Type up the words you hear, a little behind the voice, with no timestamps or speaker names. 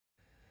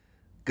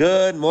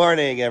Good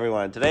morning,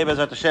 everyone. Today,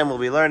 Bezrat Hashem, we'll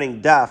be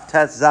learning Daf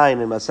Tes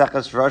Zayin in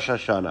Maseches Rosh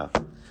Hashanah.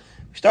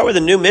 We start with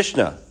a new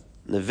Mishnah,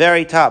 the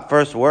very top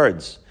first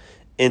words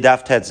in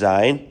Daf Tes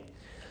Zayin.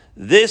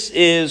 This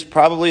is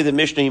probably the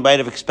Mishnah you might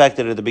have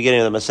expected at the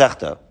beginning of the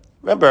Masechta.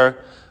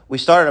 Remember, we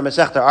started a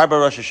Masechta Arba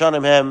Rosh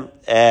Hashanah,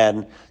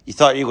 and you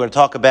thought you were going to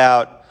talk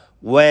about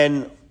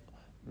when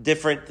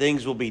different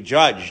things will be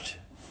judged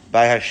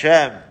by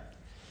Hashem,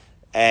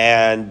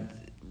 and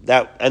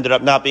that ended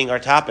up not being our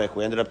topic.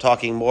 We ended up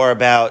talking more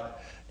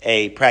about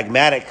a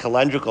pragmatic,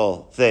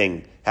 calendrical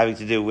thing having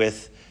to do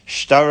with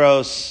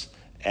shtaros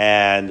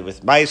and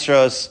with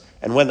maestros,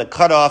 and when the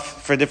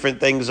cutoff for different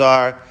things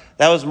are.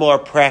 That was more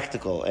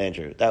practical,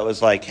 Andrew. That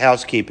was like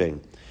housekeeping.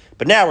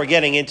 But now we're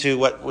getting into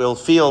what will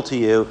feel to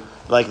you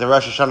like the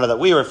Rosh Hashanah that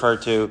we refer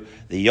to,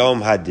 the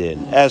Yom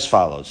Hadin, as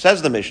follows.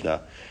 Says the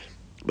Mishnah,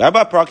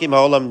 Rabba Prakim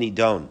Ha'olam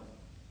Nidon.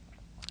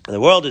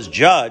 The world is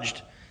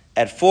judged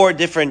at four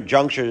different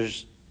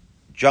junctures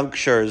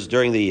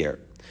during the year.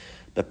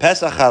 The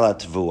Pesach ala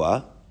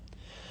Tvua.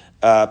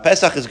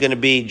 Pesach is going to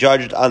be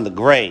judged on the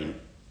grain.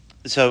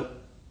 So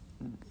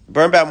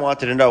Birnbaum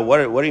wanted to know, what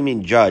do you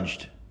mean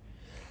judged?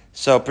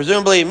 So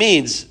presumably it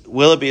means,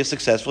 will it be a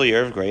successful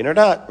year of grain or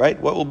not, right?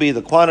 What will be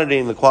the quantity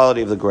and the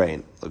quality of the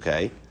grain,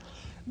 okay?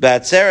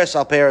 Ba'atzeres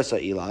al peres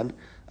ha'ilan.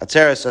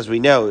 Atzeres, as we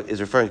know, is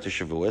referring to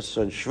Shavuos.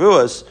 So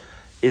Shavuos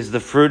is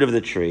the fruit of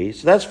the tree.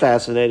 So that's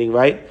fascinating,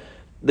 right?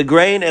 The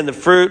grain and the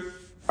fruit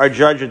are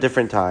judged at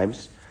different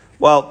times.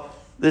 Well,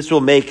 this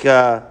will make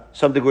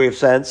some degree of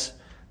sense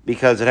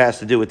because it has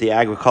to do with the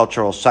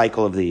agricultural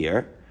cycle of the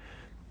year.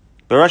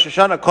 But Rosh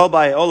Hashanah kol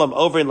ba'ei olam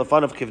over in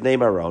lefan of kivnei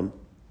maron.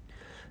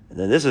 And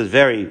then this is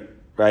very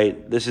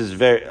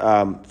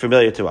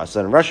familiar to us.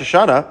 And in Rosh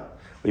Hashanah,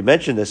 we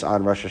mentioned this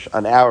on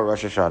our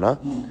Rosh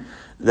Hashanah,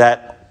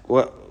 that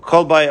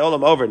kol ba'ei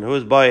olam over, and who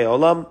is ba'ei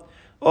olam?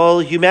 All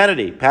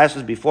humanity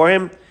passes before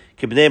him.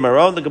 Kivnei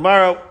maron, the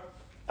Gemara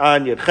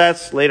on Yud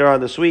Ches later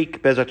on this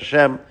week, Bezrat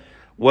Hashem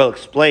will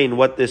explain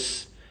what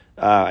this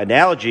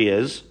analogy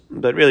is,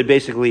 but really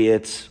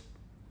basically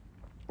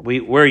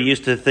we're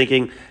used to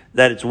thinking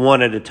that it's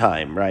one at a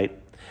time, right?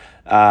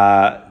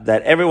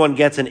 That everyone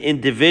gets an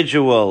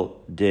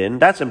individual din.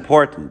 That's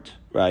important,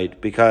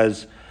 right?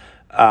 Because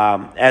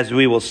as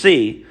we will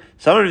see,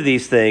 some of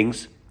these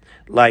things,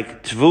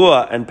 like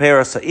Tvua and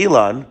Peres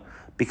Ha'ilan,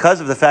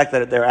 because of the fact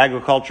that they're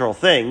agricultural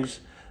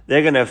things,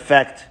 they're going to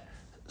affect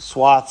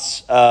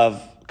swaths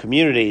of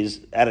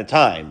communities at a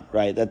time,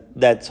 right?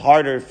 That's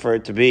harder for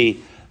it to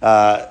be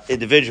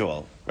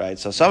individual, right?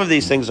 So some of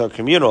these things are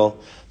communal,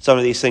 some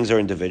of these things are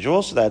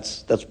individual. So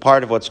that's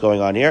part of what's going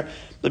on here.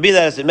 But be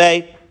that as it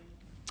may,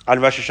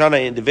 on Rosh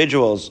Hashanah,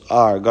 individuals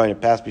are going to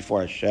pass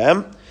before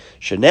Hashem.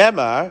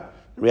 Shenemar,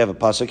 we have a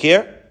pasuk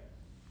here.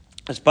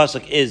 This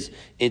pasuk is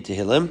in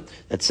Tehillim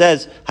that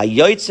says,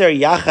 "Hayoitzer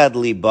yachad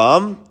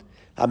libam,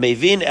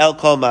 hamevin el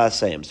kol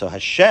ma'aseim." So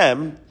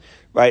Hashem,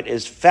 right,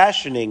 is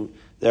fashioning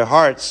their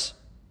hearts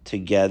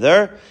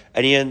together,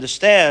 and he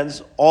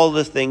understands all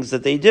the things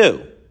that they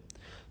do.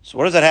 So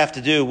what does that have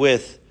to do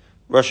with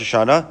Rosh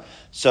Hashanah?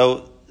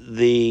 So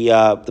the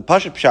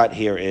Pashup shot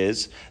here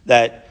is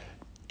that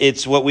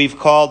it's what we've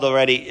called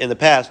already in the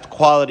past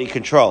quality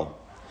control,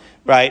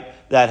 right?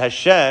 That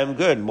Hashem,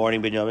 good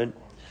morning, Binyamin,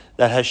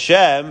 that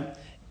Hashem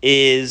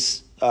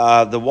is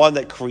the one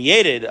that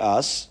created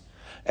us,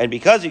 and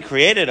because he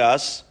created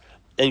us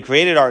and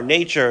created our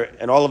nature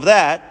and all of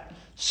that,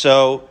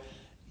 so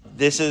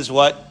this is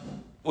what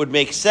would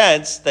make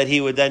sense that he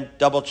would then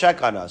double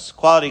check on us.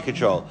 Quality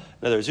control.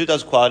 In other words, who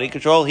does quality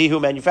control? He who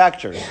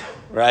manufactures,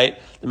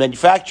 right? The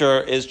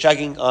manufacturer is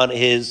checking on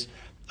his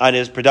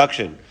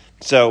production.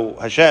 So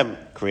Hashem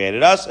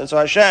created us, and so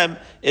Hashem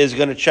is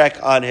going to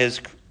check on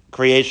his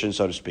creation,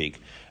 so to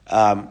speak.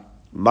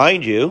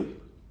 Mind you,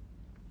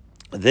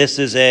 this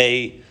is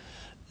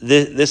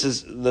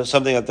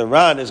something that the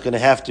Ran is going to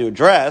have to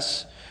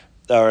address,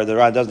 or the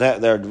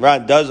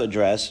Ran does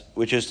address,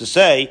 which is to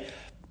say,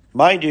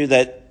 mind you,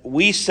 that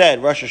we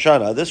said Rosh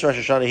Hashanah, this Rosh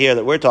Hashanah here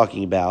that we're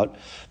talking about,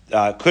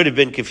 could have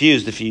been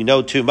confused if you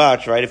know too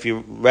much, right? If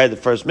you read the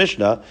first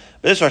Mishnah,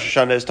 but this Rosh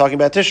Hashanah is talking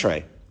about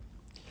Tishrei,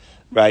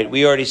 right?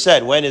 We already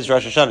said, when is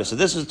Rosh Hashanah? So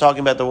this is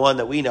talking about the one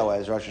that we know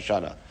as Rosh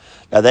Hashanah.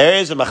 Now there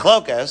is a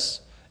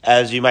machlokas,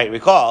 as you might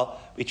recall,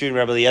 between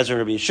Rabbi Eliezer and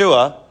Rabbi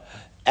Yeshua,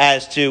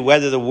 as to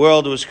whether the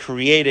world was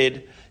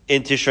created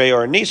in Tishrei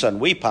or in Nisan.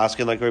 We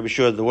paskin like Rabbi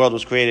Yeshua, the world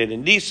was created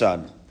in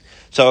Nisan.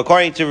 So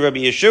according to Rabbi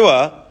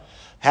Yeshua,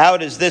 how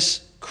does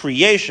this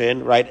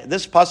creation, right,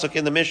 this pasuk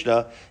in the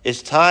Mishnah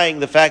is tying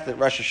the fact that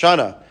Rosh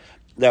Hashanah,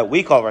 that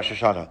we call Rosh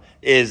Hashanah,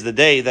 is the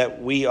day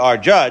that we are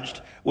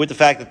judged, with the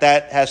fact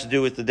that has to do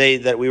with the day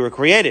that we were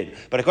created.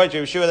 But according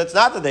to Yeshua, that's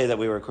not the day that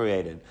we were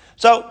created.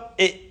 So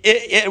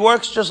it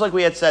works just like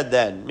we had said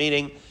then,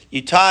 meaning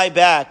you tie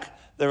back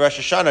the Rosh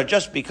Hashanah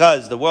just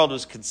because the world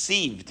was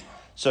conceived,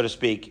 so to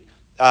speak,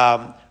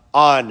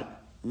 on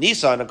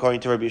Nisan,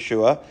 according to Rabbi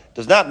Yeshua,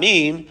 does not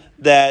mean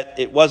that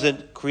it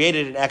wasn't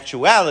created in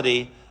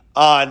actuality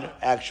on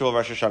actual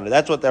Rosh Hashanah.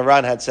 That's what the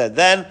Ran had said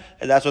then,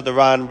 and that's what the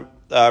Ran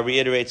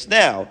reiterates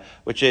now,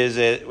 which is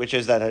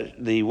that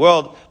the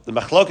world, the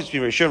machlokas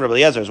between Rishon and Rabbi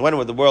Eliezer is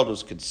when the world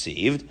was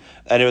conceived,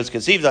 and it was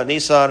conceived on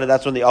Nisan, and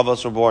that's when the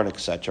Avos were born,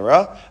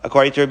 etc.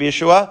 According to Rabbi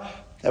Yeshua.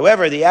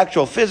 However, the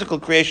actual physical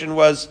creation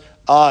was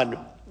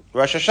on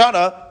Rosh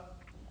Hashanah,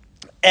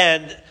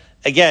 and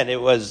again,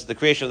 it was the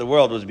creation of the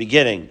world was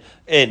beginning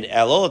in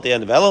Elul, at the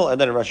end of Elul, and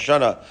then in Rosh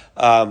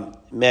Hashanah,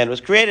 man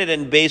was created,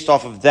 and based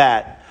off of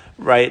that,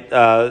 right,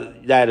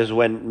 that is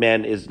when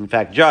man is in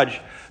fact judged.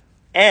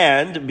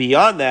 And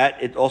beyond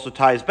that, it also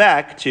ties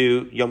back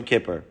to Yom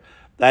Kippur.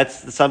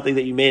 That's something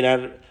that you may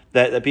not,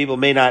 that people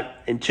may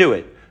not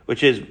intuit,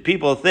 which is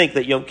people think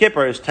that Yom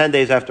Kippur is 10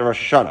 days after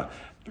Rosh Hashanah.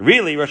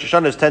 Really, Rosh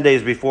Hashanah is 10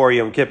 days before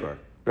Yom Kippur,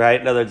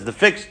 right? In other words, the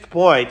fixed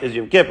point is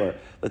Yom Kippur.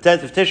 The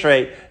 10th of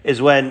Tishrei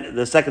is when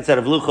the second set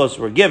of luchos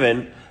were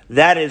given.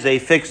 That is a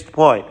fixed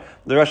point.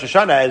 The Rosh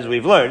Hashanah, as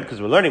we've learned,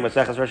 because we're learning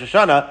Maseches Rosh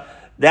Hashanah,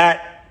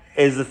 that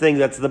is the thing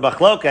that's the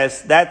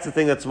machlokas, that's the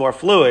thing that's more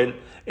fluid.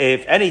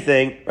 If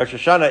anything, Rosh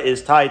Hashanah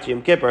is tied to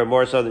Yom Kippur,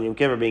 more so than Yom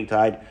Kippur being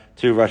tied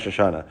to Rosh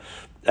Hashanah.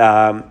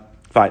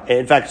 Fine.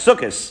 In fact,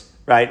 Sukkot,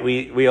 right,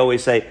 we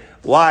always say,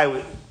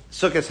 why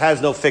Sukkot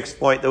has no fixed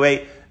point, the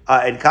way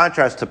in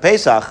contrast to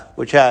Pesach,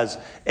 which has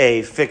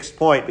a fixed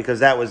point, because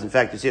that was, in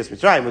fact, Yetzias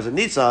Mitzrayim, was in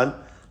Nisan.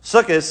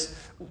 Sukkot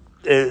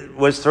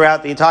was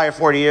throughout the entire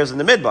 40 years in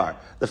the Midbar.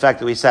 The fact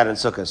that we sat in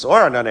Sukkot,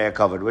 or on Nanei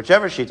covered,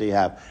 whichever shita you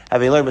have.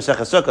 Having learned Masechah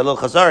Sukkah, a little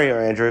Chazari or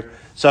Andrew.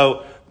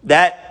 So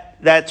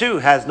that too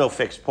has no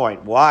fixed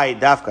point. Why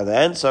Dafka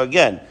then? So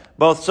again,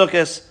 both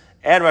Sukkot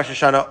and Rosh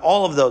Hashanah,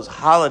 all of those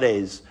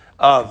holidays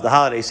of the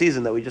holiday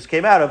season that we just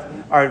came out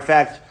of, are in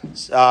fact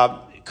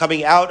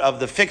coming out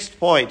of the fixed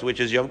point, which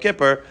is Yom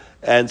Kippur,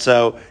 and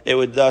so it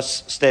would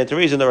thus stand to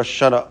reason that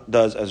Rosh Hashanah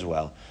does as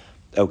well.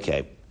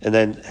 Okay, and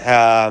then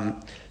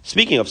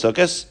speaking of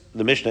Sukkot,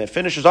 the Mishnah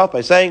finishes off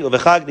by saying,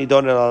 "Uvechag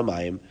nidon al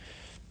mayim,"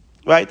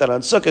 right? That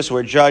on Sukkot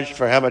we're judged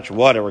for how much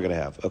water we're going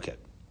to have. Okay.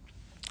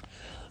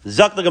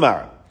 Zak the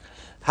Gemara.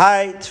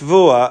 Hi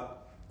Tvua.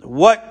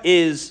 What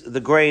is the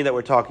grain that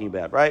we're talking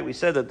about? Right? We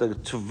said that the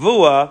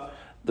Tvua,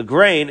 the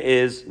grain,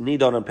 is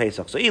nidon on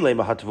Pesach. So ilay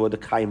mahatvua the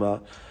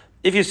kaima.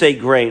 If you say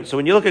grain, so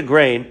when you look at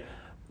grain,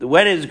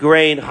 when is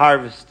grain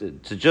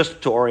harvested?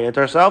 To orient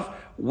ourselves,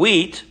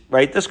 wheat,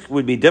 right? This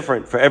would be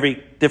different for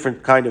every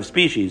different kind of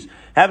species.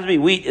 Happens to be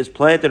wheat is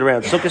planted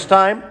around Sukkot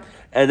time,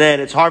 and then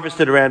it's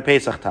harvested around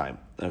Pesach time.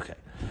 Okay.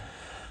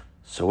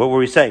 So what were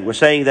we saying? We're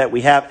saying that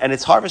we have, and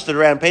it's harvested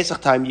around Pesach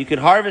time. You can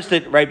harvest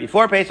it right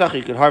before Pesach.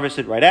 You can harvest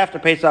it right after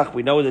Pesach.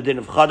 We know the din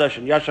of Chadash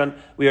and Yashan.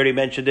 We already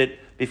mentioned it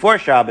before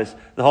Shabbos.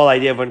 The whole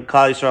idea of when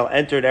Klal Yisrael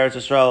entered Eretz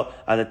Yisrael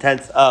on the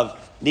 10th of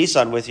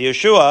Nisan with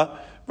Yeshua,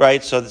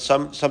 right? So that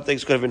some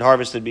things could have been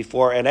harvested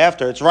before and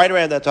after. It's right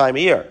around that time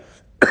of year.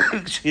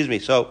 Excuse me.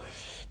 So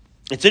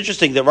it's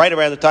interesting that right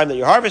around the time that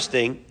you're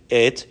harvesting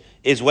it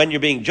is when you're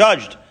being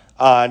judged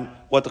on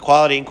what the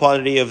quality and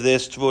quantity of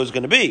this tvu is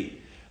going to be.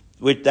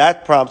 Which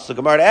that prompts the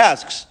Gemara to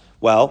asks,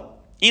 well,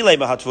 ilay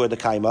mahatvua de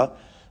kaima.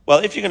 Well,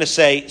 if you're going to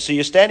say, so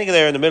you're standing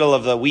there in the middle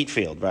of the wheat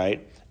field,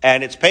 right?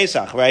 And it's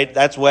Pesach, right?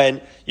 That's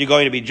when you're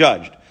going to be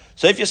judged.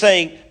 So if you're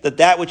saying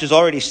that which is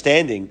already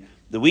standing,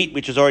 the wheat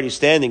which is already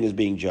standing is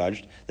being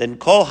judged, then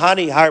kol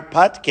hani har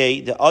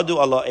patke de adu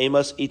ala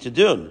emas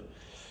itadun.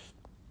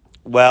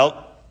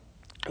 Well,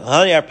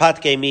 hani har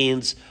patke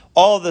means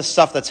all the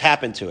stuff that's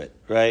happened to it,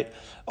 right?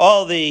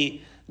 All the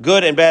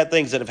good and bad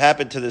things that have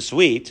happened to this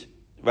wheat,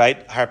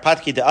 right?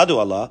 Harpatki de adu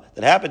Allah,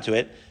 that happened to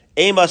it,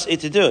 emas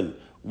itadun.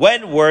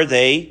 When were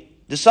they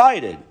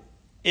decided?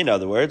 In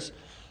other words,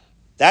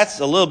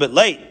 that's a little bit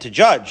late to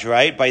judge,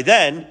 right? By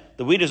then,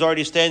 the wheat is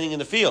already standing in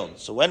the field.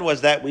 So when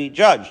was that wheat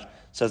judged?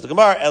 Says the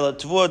Gemara, ela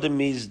tvua de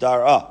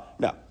mizdara.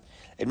 No.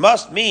 It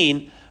must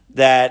mean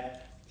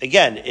that,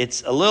 again,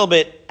 it's a little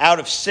bit out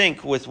of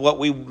sync with what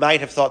we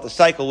might have thought the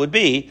cycle would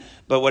be,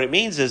 but what it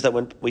means is that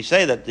when we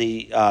say that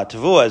the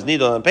tvua is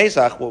nidon on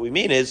Pesach, what we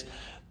mean is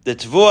the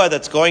tvua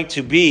that's going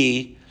to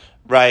be,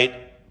 right,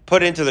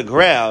 put into the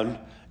ground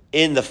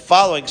in the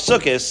following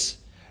Sukkos,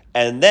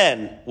 and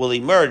then will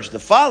emerge the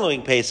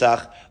following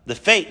Pesach, the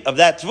fate of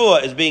that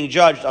tvua is being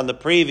judged on the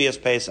previous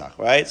Pesach,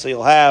 right? So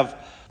you'll have,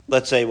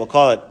 let's say, we'll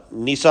call it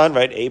Nisan,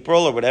 right,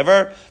 April or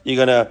whatever.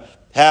 You're going to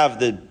have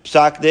the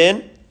psak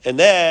din, and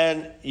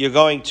then you're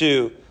going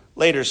to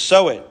later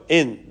sow it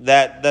in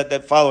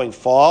that following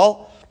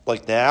fall,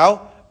 like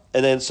now.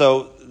 And then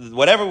so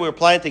whatever we're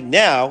planting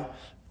now,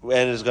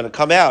 and is going to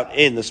come out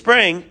in the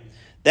spring,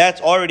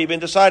 that's already been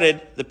decided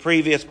the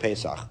previous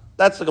Pesach.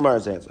 That's the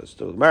Gemara's answer.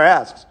 So the Gemara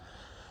asks,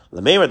 so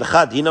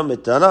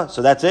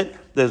that's it?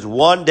 There's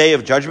one day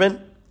of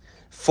judgment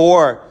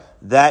for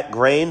that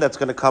grain that's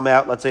going to come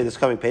out, let's say this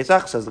coming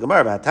Pesach, says the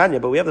Gemara,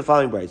 but we have the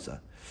following Brisa.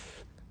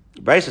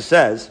 Brisa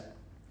says,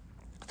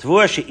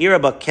 Tvua she'ira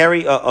ba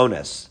keri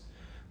ones.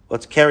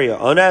 What's keri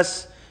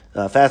ones?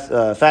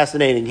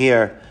 Fascinating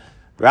here.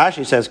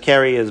 Rashi says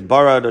keri is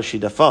barad or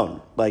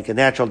shidafon, like a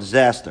natural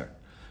disaster,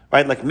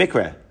 right? Like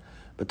mikre.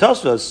 But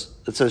Tosfos,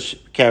 it says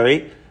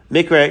keri,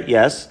 mikre,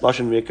 yes,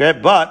 lashon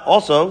mikre, but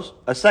also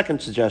a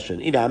second suggestion,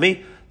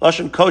 idami,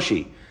 lashon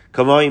koshi,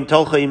 kamoim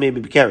tolcha yimei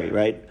b'keri,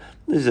 right?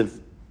 These are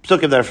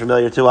psukim that are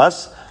familiar to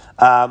us.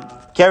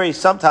 Keri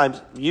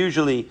sometimes,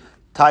 usually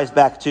ties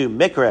back to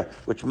mikra,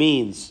 which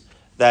means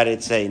that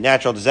it's a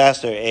natural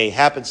disaster, a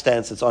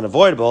happenstance that's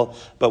unavoidable.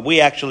 But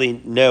we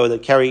actually know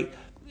that Keri,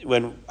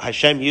 when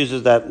Hashem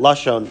uses that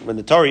lashon, when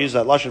the Torah uses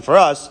that lashon for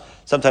us,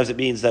 sometimes it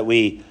means that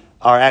we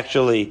are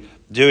actually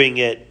doing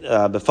it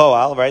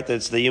befoal, right? That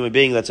it's the human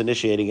being that's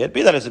initiating it.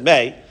 Be that as it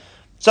may,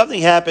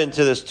 something happened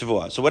to this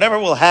tevuah. So whatever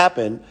will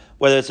happen,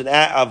 whether it's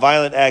a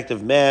violent act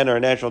of man or a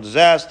natural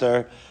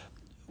disaster,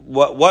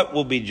 what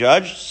will be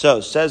judged?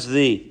 So says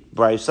the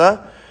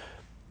Brisa,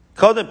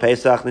 Kodem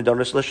Pesach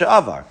nidonis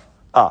l'sha'avar.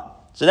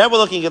 So now we're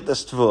looking at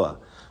this tevuah.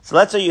 So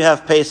let's say you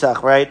have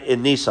Pesach, right,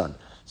 in Nisan.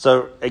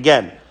 So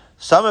again,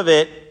 some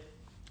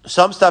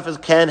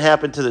stuff can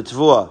happen to the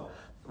tevuah,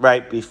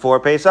 right,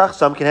 before Pesach.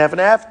 Some can happen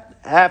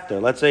after.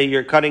 Let's say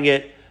you're cutting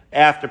it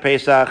after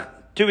Pesach,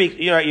 2 weeks,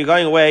 you're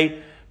going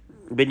away,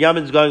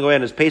 Binyamin's going away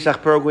on his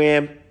Pesach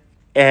program,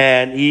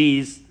 and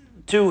he's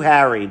too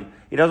harried.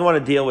 He doesn't want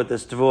to deal with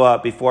this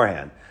tevuah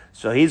beforehand.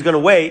 So he's going to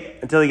wait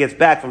until he gets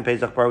back from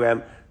Pesach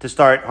program to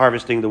start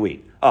harvesting the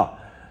wheat.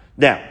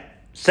 Now,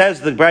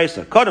 says the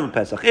Brisa, Kodem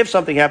Pesach, if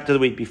something happened to the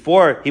wheat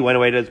before he went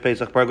away to his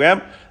Pesach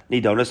program,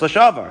 Nidonis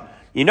l'shavar.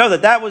 You know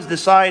that was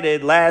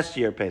decided last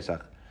year,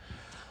 Pesach.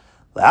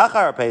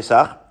 L'achar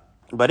Pesach,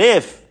 but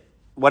if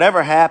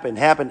whatever happened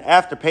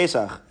after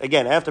Pesach,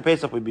 again, after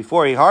Pesach,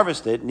 before he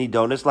harvested,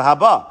 Nidonis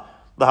l'haba.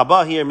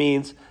 L'haba here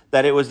means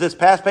that it was this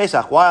past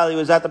Pesach, while he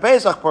was at the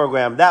Pesach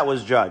program, that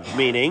was judged,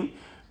 meaning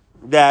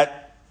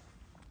that,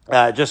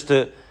 I'll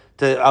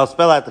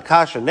spell out the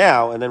kasha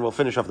now, and then we'll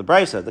finish off the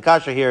brisa. The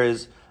kasha here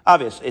is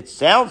obvious. It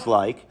sounds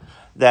like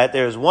that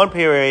there's one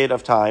period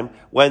of time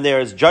when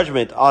there is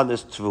judgment on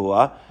this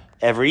tevuah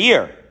every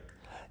year.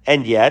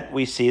 And yet,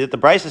 we see that the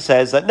brisa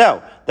says that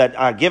no, that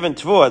our given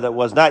tevuah that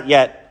was not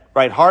yet,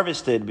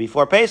 harvested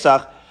before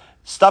Pesach,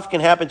 stuff can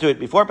happen to it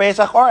before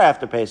Pesach or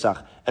after Pesach.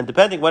 And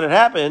depending when it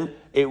happened,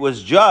 it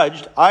was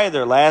judged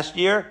either last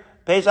year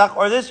Pesach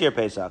or this year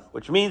Pesach,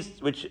 which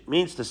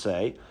means to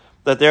say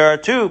that there are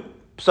two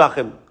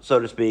psachim, so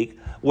to speak,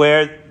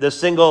 where the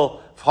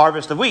single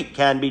harvest of wheat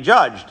can be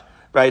judged,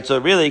 right? So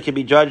really it can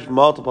be judged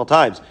multiple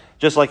times.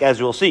 Just like,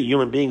 as we'll see,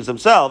 human beings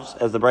themselves,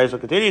 as the Brisa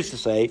continues to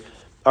say,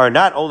 are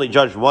not only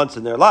judged once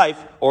in their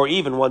life, or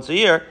even once a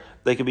year,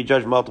 they can be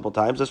judged multiple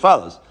times as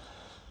follows.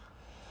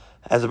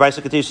 As the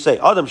Brisa continues to say,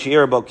 Adam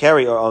she'ir bo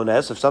keri or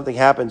ones, if something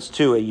happens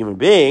to a human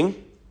being,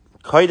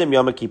 koydem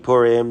Yom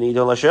Kippurim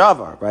nidon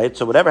l'she'avar, right?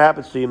 So whatever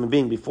happens to a human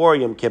being before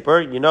Yom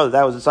Kippur, you know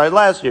that was decided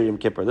last year, Yom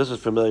Kippur. This is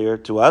familiar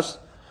to us.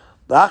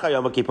 L'achar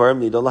Yom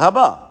Kippurim nidon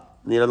l'haba.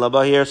 Nidon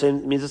l'haba here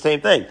means the same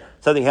thing.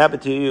 Something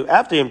happened to you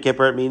after Yom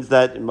Kippur, it means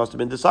that it must have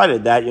been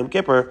decided that Yom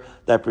Kippur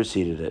that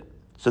preceded it.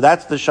 So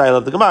that's the shaila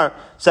of the Gemara.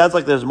 Sounds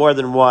like there's more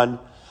than one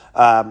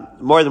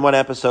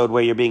episode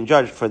where you're being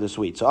judged for this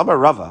wheat. So Amar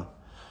Rava,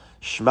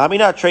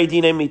 Shmamina trei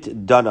dine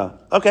mit dana.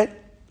 Okay,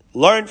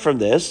 learn from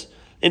this,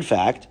 in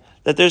fact,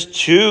 that there's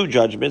two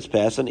judgments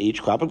passed on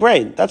each crop of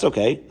grain. That's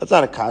okay. That's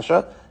not a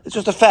kasha. It's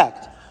just a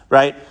fact,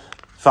 right?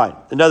 Fine.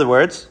 In other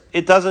words,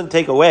 it doesn't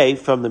take away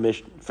from the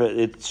mission.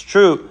 It's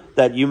true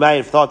that you might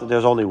have thought that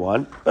there's only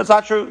one, but it's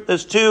not true.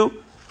 There's two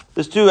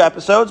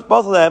episodes,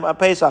 both of them on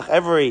Pesach.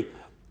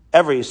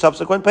 Every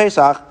subsequent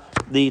Pesach,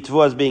 the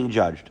tevuah is being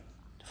judged.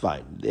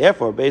 Fine.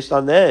 Therefore, based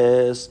on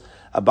this,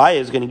 Abaye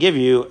is going to give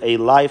you a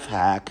life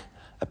hack,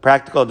 a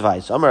practical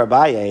advice. Amar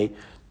Abaye,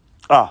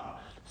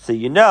 so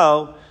you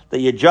know that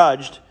you're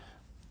judged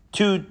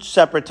two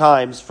separate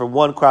times for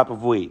one crop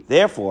of wheat.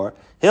 Therefore,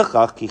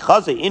 hilchach ki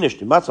chaze inish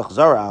matzach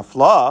zara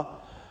afla,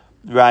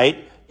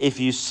 right? If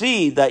you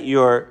see that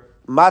you're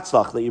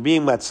matzlach, that you're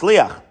being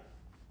matzliach,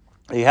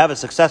 you have a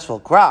successful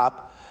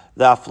crop,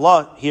 the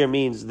afla here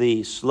means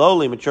the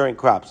slowly maturing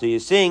crop. So you're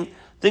seeing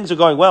things are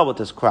going well with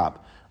this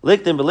crop.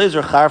 Liktim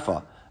belizr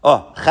charfa,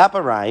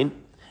 chaparain,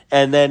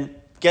 and then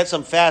get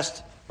some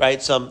fast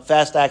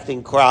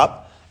acting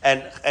crop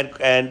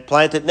and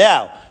plant it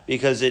now,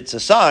 because it's a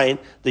sign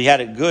that you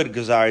had a good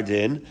gazar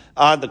din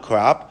on the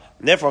crop,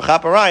 and therefore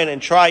chaparain,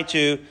 and try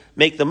to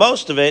make the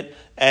most of it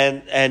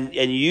and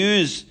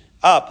use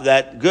up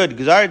that good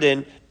gazar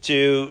din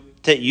to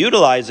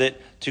utilize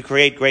it to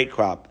create great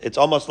crop. It's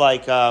almost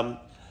like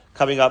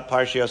coming up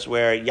Parshios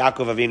where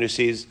Yaakov Avinu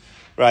sees,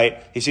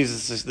 right? He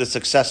sees the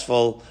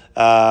successful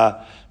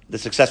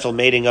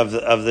mating of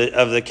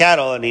the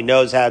cattle, and he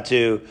knows how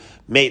to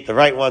mate the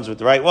right ones with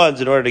the right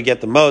ones in order to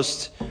get the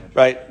most,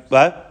 right?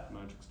 What?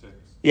 Magic sticks.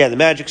 Yeah, the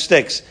magic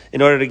sticks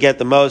in order to get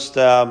the most,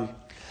 the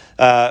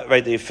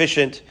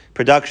efficient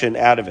production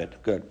out of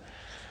it. Good.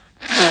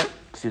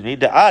 Excuse me.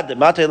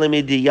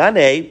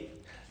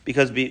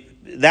 Because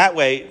that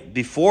way,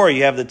 before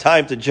you have the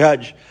time to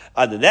judge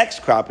on the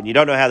next crop, and you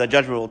don't know how the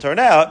judgment will turn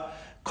out,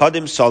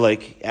 Kodim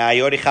Solik,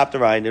 you already chapped the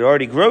rind, it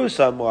already grew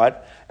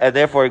somewhat, and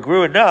therefore it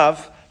grew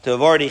enough to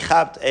have already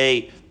chapped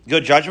a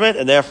good judgment,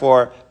 and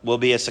therefore will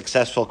be a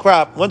successful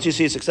crop. Once you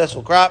see a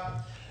successful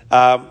crop,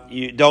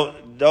 you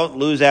don't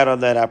lose out on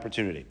that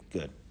opportunity.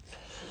 Good.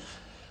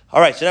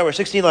 All right, so now we're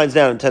 16 lines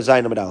down in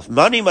Tezayin Amud Aleph.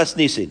 Mani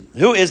Masnisin.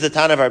 Who is the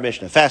Tana of our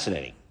Mishnah?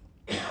 Fascinating.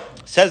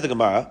 Says the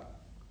Gemara,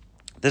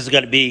 this is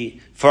going to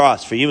be for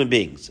us, for human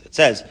beings. It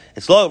says,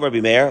 it's lo Rabbi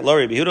Meir, lo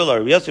Rabbi Yehuda, lo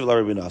Rabbi Yosef,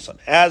 lo Rabbi Nasan.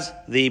 As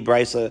the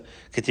Brisa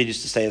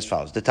continues to say as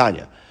follows. The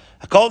Tanya.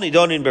 Hakol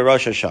nidonin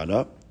beRosh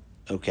Hashanah.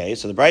 Okay,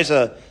 so the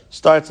Brisa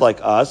starts like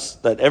us,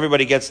 that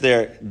everybody gets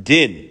their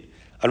din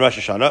on Rosh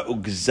Hashanah.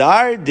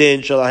 Ugzar din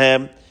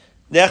shalahem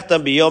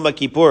nechtam biyom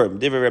kippurim,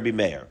 divrei Rabbi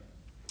Meir.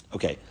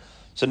 Okay,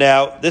 so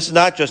now this is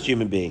not just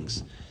human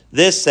beings.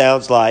 This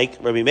sounds like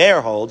Rabbi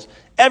Meir holds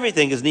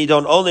everything is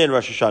nidon only in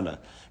Rosh Hashanah.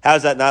 How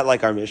is that not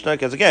like our Mishnah?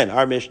 Because again,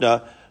 our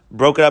Mishnah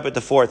broke it up into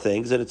 4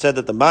 things, and it said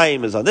that the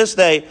Mayim is on this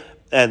day,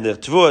 and the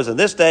Tvuah is on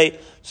this day.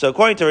 So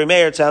according to Rabbi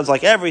Meir, it sounds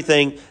like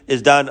everything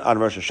is done on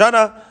Rosh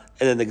Hashanah,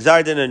 and then the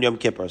Gzar Din and Yom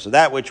Kippur. So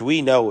that which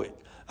we know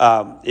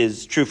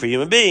is true for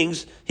human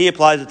beings, he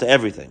applies it to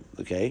everything.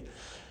 Okay?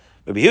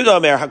 Rabbi Yehuda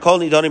Omer, Hakol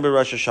nidonim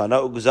beRosh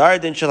Hashanah,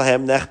 Ugzar Din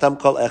shalahem nechtam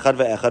kol echad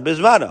ve'echad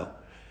bizmano.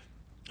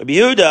 Rabbi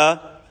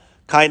Yehuda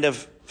kind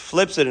of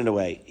flips it in a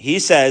way. He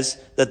says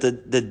that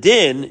the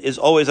din is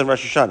always on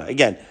Rosh Hashanah.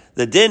 Again,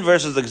 the din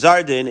versus the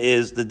Gzar Din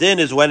is, the din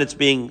is when it's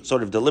being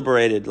sort of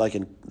deliberated, like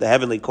in the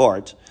heavenly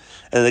court,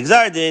 and the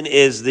Gzar Din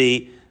is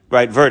the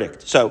right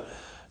verdict. So,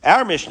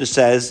 our Mishnah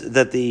says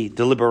that the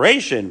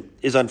deliberation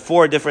is on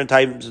 4 different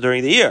times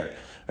during the year.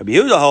 Rabbi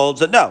Yehuda holds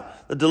that no,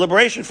 the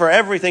deliberation for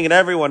everything and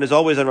everyone is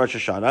always on Rosh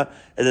Hashanah,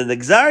 and then the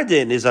Gzar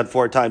Din is on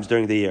 4 times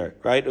during the year,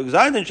 right?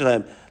 Gzar Din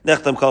shalem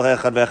nechtam kol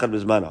echad ve'echad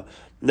bizmano.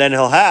 Then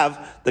he'll have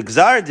the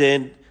Gzar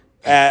Din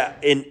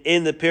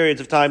in the periods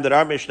of time that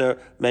our Mishnah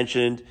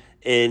mentioned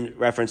in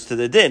reference to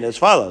the din as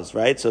follows,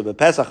 right? So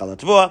b'Pesach al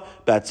Tvua,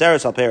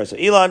 b'Atzeres al Peres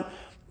Ilan,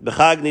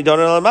 b'Chag nidon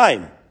al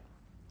Mayim.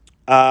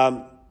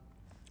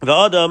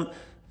 V'Adam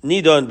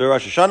nidon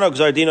b'Rosh Hashanah,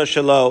 Gzar Dino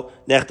shelo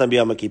nechtam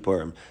b'Yom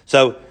Kippurim.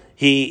 So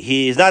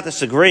he is not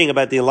disagreeing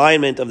about the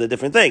alignment of the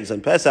different things.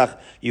 On Pesach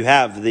you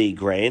have the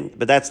grain,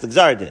 but that's the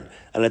Gzar Din.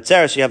 On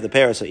Atzeres you have the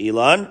Peres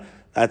Ilan.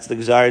 That's the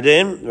Gzar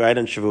Din, right,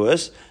 on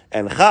Shavuos.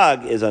 And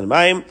Chag is on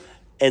Mayim.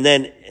 And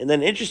then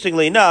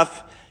interestingly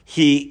enough,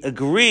 he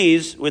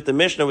agrees with the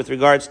Mishnah with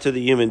regards to the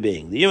human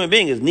being. The human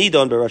being is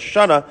Nidon b'Rosh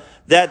Hashanah.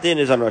 That din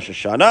is on Rosh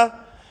Hashanah.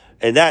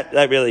 And that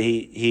really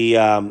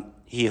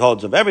he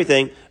holds of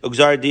everything.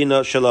 Ugzar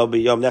dino shelo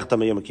b'yom nechtam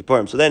b'yom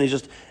kippurim. So then he's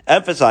just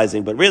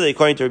emphasizing, but really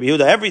according to Rabbi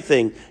Yehuda,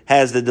 everything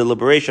has the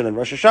deliberation on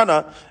Rosh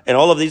Hashanah, and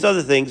all of these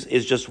other things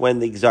is just when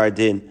the Gzar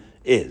Din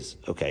is.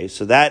 Okay,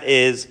 so that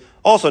is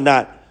also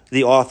not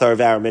the author of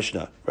our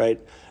Mishnah, right?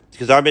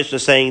 Because our Mishnah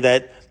is saying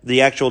that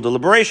the actual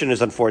deliberation is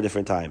on 4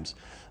 different times.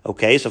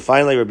 Okay, so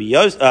finally, Rabbi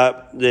Yosef,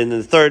 in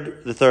the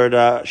third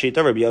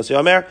shita, Rabbi Yosef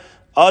Omer,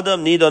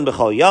 Adam nidon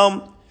b'chol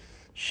yom,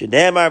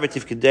 shenemar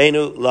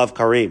v'tifkedenu lav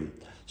karim.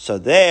 So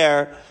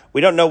there,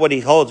 we don't know what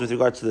he holds with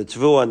regards to the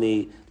Tvuah and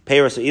the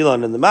Peres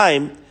Ilan and the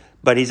Mayim,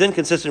 but he's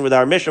inconsistent with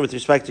our Mishnah with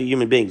respect to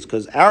human beings,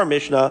 because our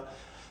Mishnah,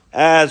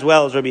 as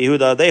well as Rabbi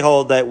Yehuda, they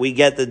hold that we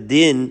get the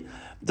din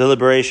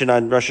deliberation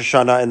on Rosh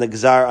Hashanah and the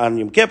Gzar on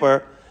Yom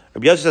Kippur.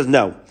 Rabbi Yosef says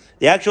no.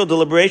 The actual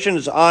deliberation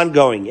is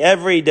ongoing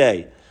every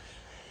day.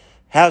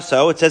 How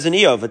so? It says in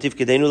Eov,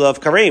 V'tifkedenu lav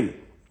karim.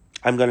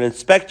 I'm going to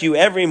inspect you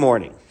every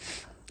morning.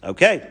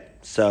 Okay,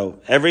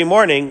 so every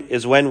morning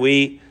is when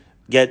we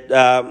get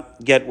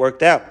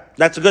worked out.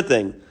 That's a good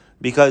thing,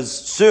 because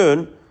soon,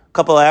 a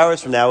couple of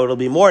hours from now, it'll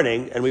be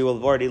morning, and we will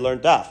have already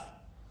learned daf.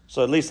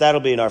 So at least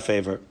that'll be in our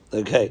favor.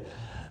 Okay.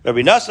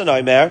 Rabbi Nasan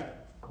Omer,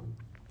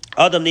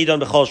 Adam nidon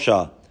b'chol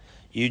shah.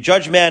 You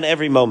judge man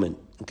every moment.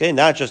 Okay,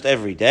 not just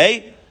every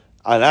day,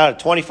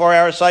 not a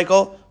 24-hour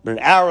cycle, but an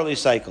hourly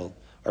cycle,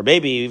 or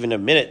maybe even a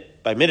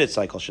minute-by-minute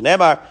cycle.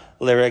 Shenemar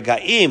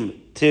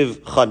l'regaim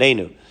tiv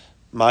chanenu.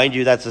 Mind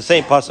you, that's the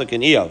same pasuk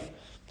in Eov.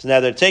 So now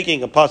they're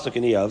taking a pasuk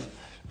in Eov,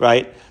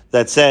 right,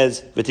 that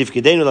says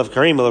v'tifkedenu lav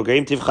karim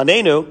l'regaim tiv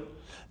chanenu,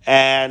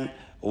 and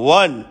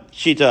one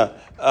shita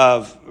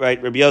of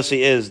Rabbi Yossi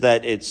is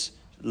that it's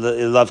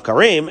lav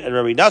karim, and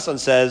Rabbi Nasan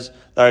says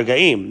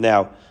l'regaim.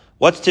 Now,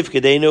 what's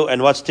tifkedenu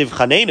and what's tiv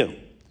chanenu?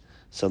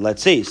 So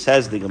let's see.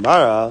 Says the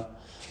Gemara,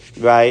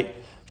 right?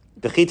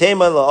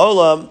 B'chitema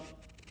la'olam.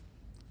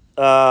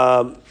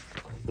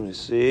 Let me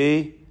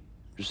see.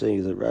 You're saying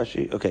is it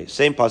Rashi? Okay,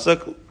 same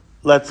pasuk.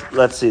 Let's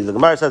see. The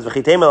Gemara says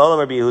v'chitema la'olam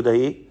Rabbi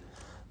Yehuda.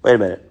 Wait a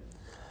minute.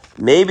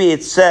 Maybe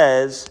it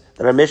says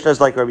that our Mishnah is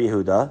like Rabbi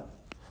Yehuda.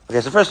 Okay,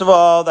 so first of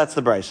all, that's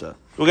the Brisa.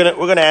 We're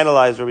gonna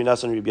analyze Rabbi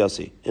Nasan and Rabbi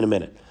Yossi in a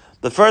minute.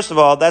 But first of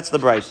all, that's the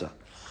Brisa.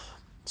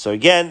 So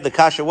again, the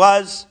kasha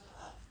was.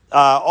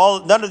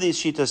 None of these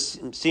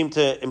shitas seem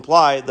to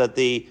imply that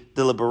the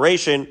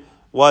deliberation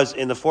was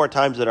in the 4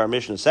 times that our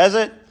Mishnah says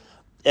it.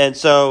 And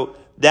so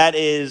that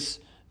is,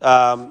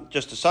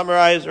 just to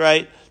summarize,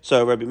 right?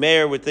 So Rabbi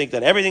Meir would think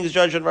that everything is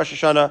judged on Rosh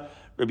Hashanah.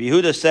 Rabbi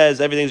Yehuda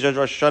says everything is judged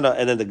on Rosh Hashanah.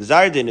 And then the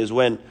Gzar Din is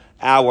when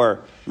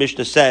our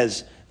Mishnah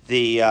says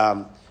the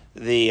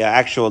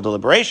actual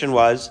deliberation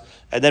was.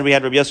 And then we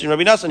had Rabbi Yossi and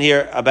Rabbi Nasan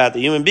here about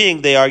the human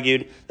being. They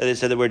argued that they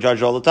said that we're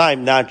judged all the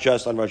time, not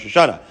just on Rosh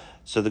Hashanah.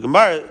 So the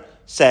Gemara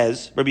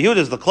says, Rabbi Yehuda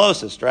is the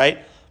closest, right?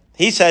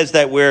 He says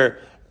that we're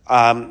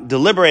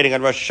deliberating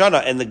on Rosh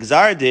Hashanah, and the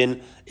Gzar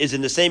Din is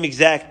in the same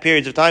exact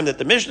periods of time that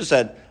the Mishnah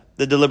said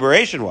the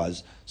deliberation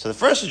was. So the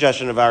first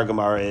suggestion of our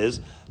Gemara is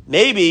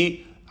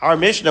maybe our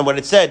Mishnah, when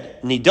it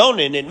said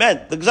nidonin, it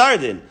meant the gzar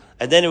din,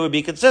 and then it would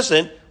be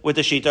consistent with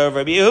the shita of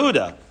Rabbi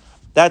Yehuda.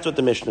 That's what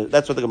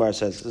the Gemara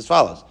says as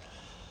follows.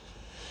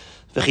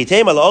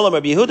 V'chitema la'olam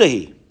Rabbi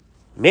Yehuda.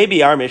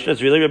 Maybe our Mishnah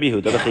is really Rabbi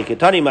Yehuda.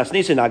 V'chiketani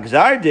masnisin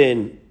agzar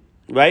din,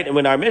 right? And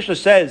when our Mishnah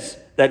says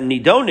that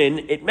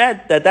nidonin, it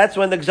meant that that's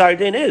when the gzar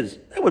din is.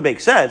 That would make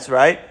sense,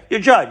 right? You're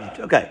judged.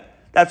 Okay.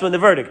 That's when the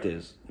verdict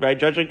is, right?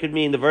 Judgment could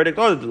mean the verdict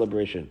or the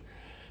deliberation.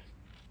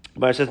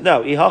 But it says,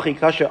 no, ihachi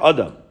kasha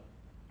adam.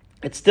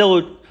 It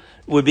still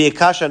would be a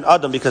kasha on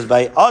adam, because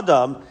by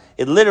adam,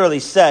 it literally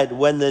said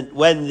when the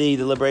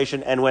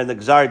deliberation and when the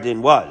gzar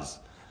din was,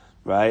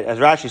 right? As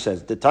Rashi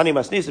says, the tani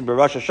masnisin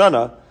b'Rosh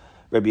Hashanah,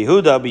 Rabbi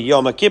Yehuda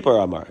b'Yom Kippur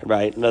Amar,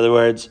 right? In other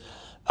words,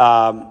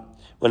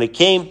 when it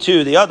came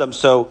to the adam,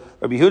 so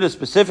Rabbi Yehuda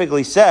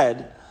specifically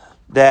said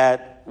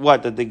that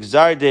that the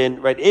gzar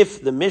din, right?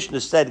 If the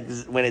Mishnah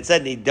said, when it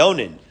said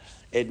nidonin,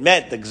 it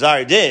meant the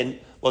gzar din,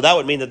 well, that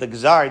would mean that the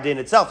gzar din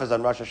itself is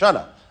on Rosh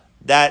Hashanah.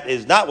 That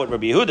is not what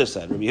Rabbi Yehuda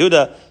said. Rabbi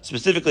Yehuda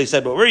specifically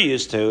said what we're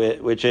used to,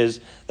 which is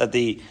that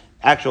the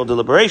actual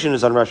deliberation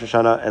is on Rosh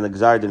Hashanah and the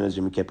gzar din is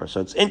Yom Kippur. So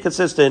it's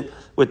inconsistent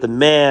with the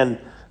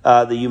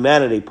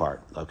humanity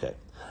part. Okay.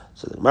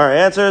 So the Gemara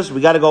answers,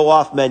 we got to go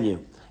off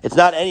menu. It's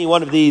not any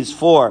one of these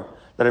four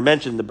that are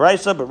mentioned in the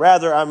Brisa, but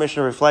rather our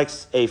Mishnah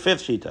reflects a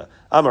fifth shita.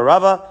 Amar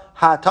Rava,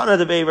 ha Tana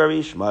de Rabbi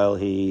Yishmael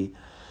he.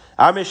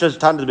 Our Mishnah is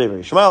Tana de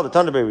Rabbi Yishmael, the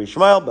Tana de Rabbi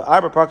Yishmael, but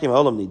Arba Prakim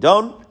Olam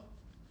Nidon,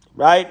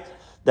 right?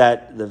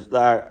 That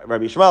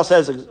Rabbi Yishmael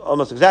says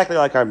almost exactly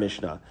like our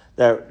Mishnah,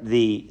 that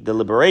the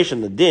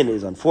deliberation, the din,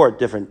 is on 4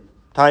 different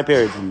time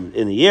periods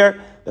in the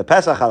year. The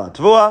Pesach al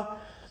Tvua,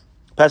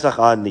 Pesach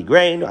on the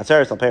grain,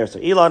 Atzeres al Peres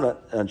Elon,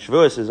 and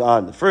Shavuos is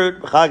on the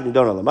fruit, Chag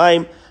Nidon al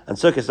Mayim, and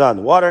Sukkot is on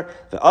the water.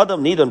 The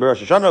Adam Nidon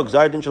b'Rosh Hashanah,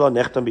 Gzar din shelo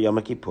nechtam b'Yom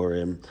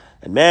Kippurim.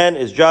 And man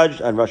is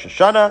judged on Rosh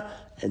Hashanah,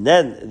 and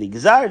then the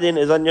Gzar din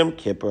is on Yom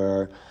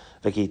Kippur.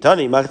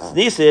 V'kitani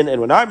machnisin,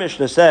 and when our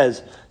Mishnah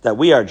says that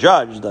we are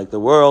judged, like the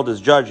world is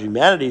judged,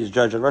 humanity is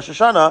judged on Rosh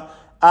Hashanah,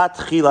 at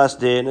chilas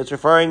din, it's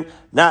referring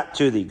not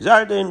to the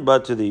Gzar din,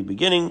 but to the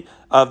beginning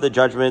of the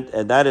judgment,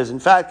 and that is in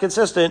fact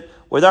consistent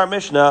with our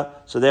Mishnah,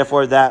 so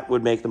therefore that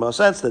would make the most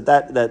sense that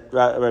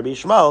Rabbi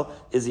Yishmael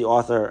is the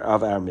author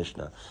of our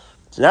Mishnah.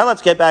 So now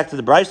let's get back to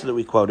the Brisa that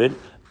we quoted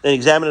and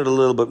examine it a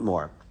little bit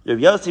more.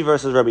 Rabbi Yossi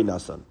versus Rabbi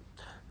Nassan.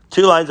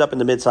 2 lines up in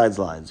the mid-sized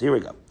lines. Here we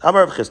go.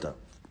 Amar Rav Chisda,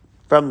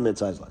 from the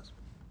mid-sized lines.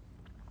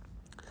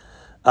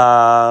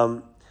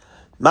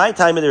 My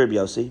time in the Rabbi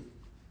Yossi.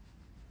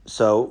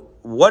 So,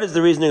 what is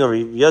the reasoning of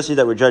Rabbi Yossi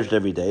that we're judged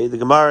every day? The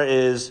Gemara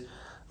is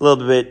a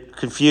little bit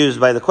confused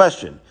by the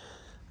question.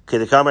 Okay,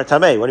 the Kamar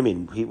Tameh, what do you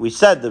mean? We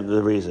said the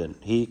reason.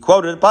 He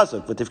quoted a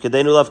pasuk,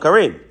 "V'tifkedenu lav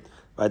karim."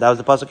 Right, that was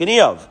the pasuk in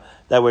Eov,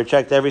 that we're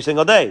checked every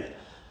single day.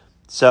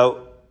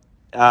 So,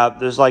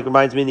 this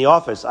reminds me in the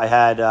office. I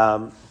had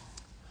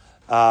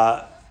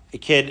a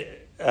kid,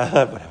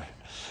 whatever.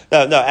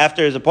 No,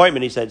 after his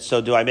appointment, he said,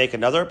 "So do I make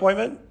another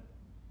appointment?"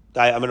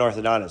 I'm an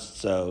orthodontist,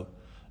 so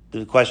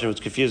the question was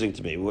confusing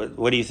to me.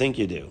 What do you think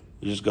you do?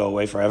 You just go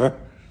away forever?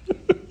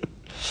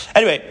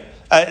 Anyway,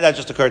 that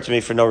just occurred to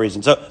me for no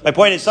reason. So my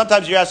point is,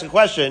 sometimes you ask a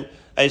question,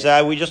 and you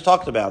say, we just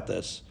talked about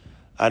this.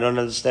 I don't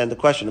understand the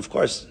question, of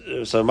course.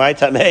 So my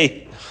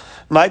tamei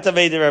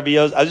de Rabbi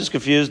Yossi, I was just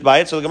confused by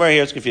it, so the Gemara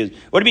here is confused.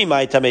 What do you mean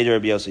my tamei de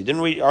Rabbi Yossi?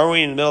 Aren't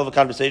we in the middle of a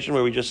conversation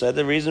where we just said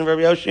the reason of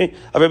Rabbi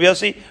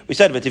Yossi? We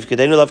said,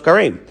 V'tifkedenu lav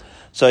karim.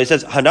 So he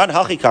says, Hanan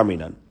halchi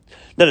karminan.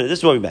 No, this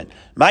is what we meant.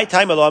 My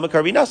time alone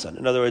Rabbi Nassan.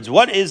 In other words,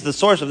 what is the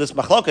source of this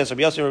machlokas,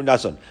 Rabbi Yossi and Rabbi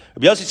Nassan?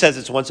 Rabbi Yossi says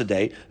it's once a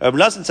day. Rabbi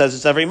Nassan says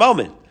it's every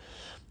moment.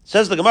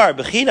 Says the Gemara,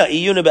 Bechina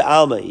iyuna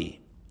be'alma'i.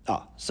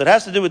 So it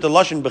has to do with the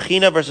lashon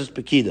Bechina versus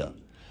Pekida.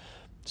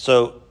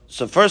 So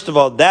first of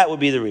all, that would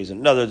be the reason.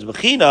 In other words,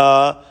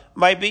 Bechina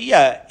might be,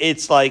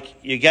 it's like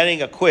you're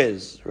getting a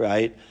quiz,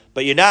 right?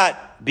 But you're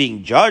not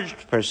being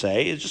judged per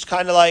se. It's just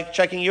kind of like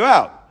checking you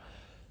out.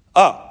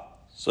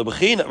 So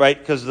Bechina, right?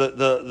 Because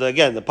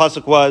the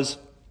pasuk was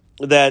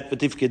that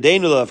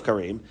V'tifkedenu lav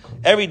karim.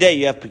 Every day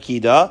you have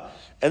Pekida,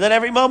 and then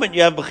every moment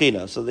you have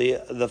Bechina. So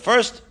the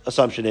first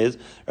assumption is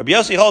Rabbi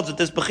Yossi holds that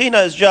this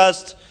Bechina is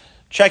just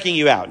checking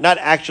you out, not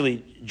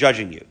actually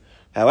judging you.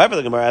 However,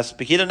 the Gemara asks,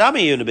 Pekida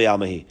nami yuna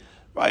be'almahi.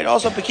 Right?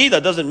 Also,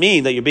 Pekida doesn't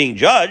mean that you're being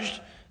judged.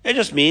 It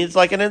just means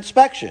like an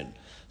inspection.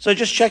 So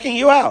just checking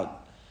you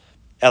out.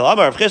 El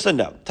Amar Rav Chisda,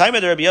 no. Time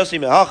of the Rabbi Yossi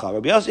me'acha.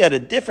 Rabbi Yossi had a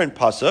different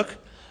pasuk,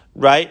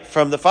 right,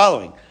 from the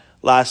following.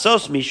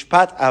 La'asos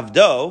mishpat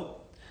avdo,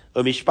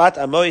 u'mishpat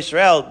amo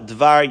Yisrael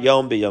dvar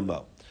yom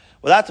b'yombo.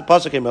 Well, that's a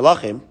pasuk in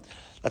Melachim.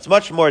 That's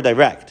much more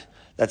direct.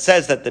 That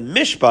says that the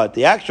mishpat,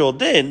 the actual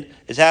din,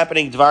 is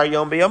happening dvar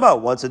yom b'yomo,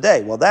 once a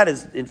day. Well, that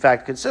is in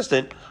fact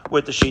consistent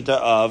with the shita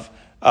of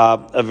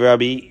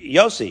Rabbi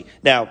Yossi.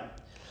 Now,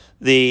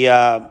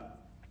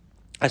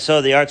 I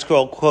saw the Art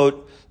Scroll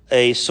quote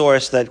a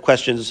source that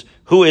questions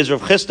who is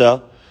Rav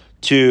Chisda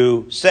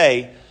to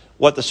say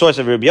what the source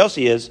of Rabbi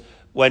Yossi is,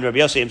 when Rabbi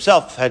Yossi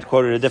himself had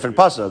quoted a different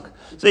pasuk.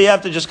 So you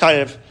have to just you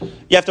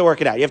have to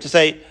work it out. You have to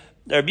say,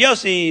 Rabbi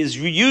Yossi is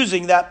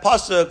using that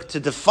pasuk to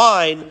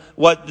define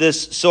what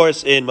this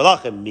source in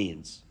Malachim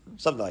means.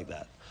 Something like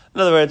that.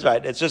 In other words,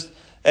 right, it's just,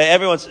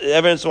 every once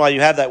in a while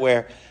you have that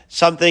where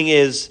something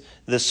is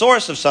the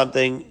source of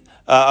something,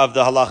 of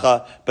the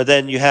halacha, but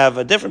then you have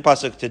a different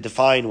pasuk to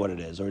define what it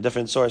is, or a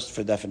different source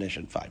for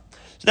definition. Fine.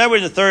 So now we're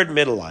in the third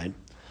middle line,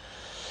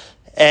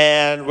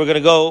 and we're going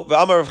to go,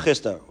 Amar Rav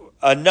Chisda.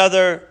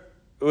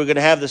 We're going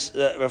to have this,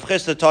 Rav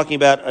Chisda talking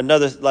about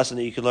another lesson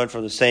that you can learn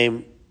from the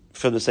same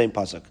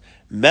pasuk.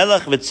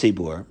 Melech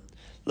v'tzibur.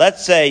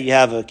 Let's say you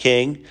have a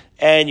king,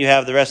 and you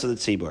have the rest of the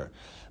tzibur.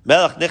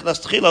 Melech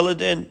nichnas tchila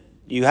l'din.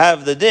 You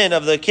have the din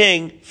of the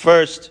king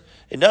first.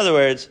 In other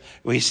words,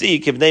 we see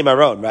kibnei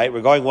maron, right?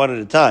 We're going one at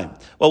a time.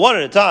 Well, one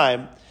at a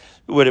time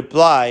would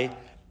imply,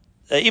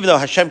 even though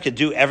Hashem could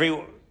do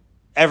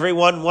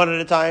everyone one at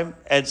a time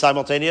and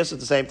simultaneous at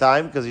the same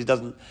time, because he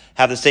doesn't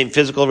have the same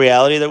physical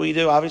reality that we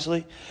do,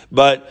 obviously.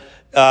 But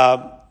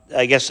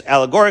I guess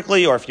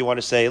allegorically, or if you want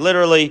to say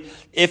literally,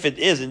 if it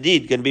is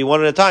indeed going to be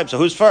one at a time, so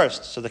who's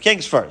first? So the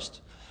king's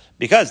first.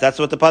 Because that's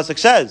what the pasuk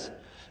says.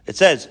 It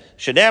says,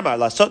 Shenema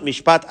lasot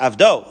mishpat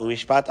avdo,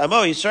 mishpat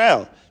amo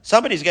Yisrael.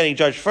 Somebody's getting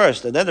judged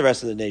first, and then the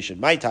rest of the nation.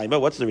 My time,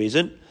 what's the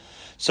reason?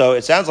 So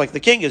it sounds like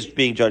the king is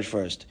being judged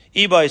first.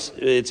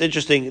 It's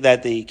interesting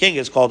that the king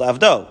is called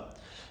avdo.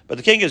 But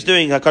the king is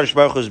doing HaKadosh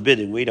Baruch Hu's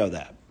bidding. We know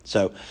that.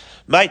 So,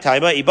 my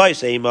time, lav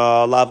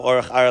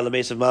orach ara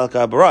lemesav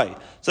malka barai.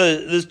 So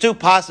there's two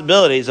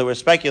possibilities that we're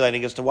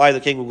speculating as to why the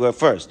king will go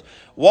first.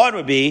 One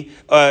would be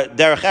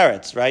derech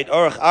eretz, right?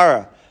 Orach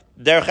ara,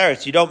 derech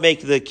eretz. You don't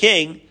make the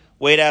king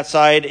wait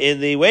outside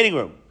in the waiting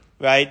room,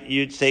 right?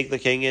 You take the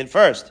king in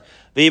first.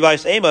 And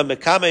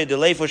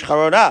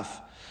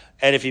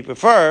if you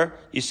prefer,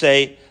 you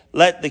say,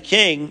 let the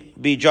king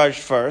be judged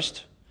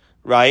first,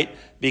 right?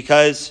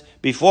 Because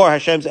before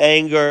Hashem's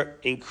anger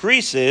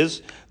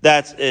increases,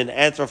 that's an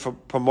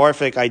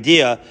anthropomorphic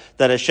idea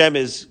that Hashem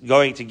is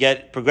going to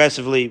get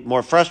progressively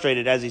more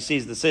frustrated as he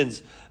sees the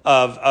sins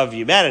of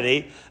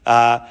humanity,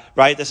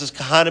 right? This is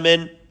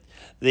Kahneman,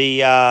 the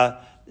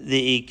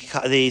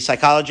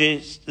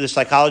psychologist, the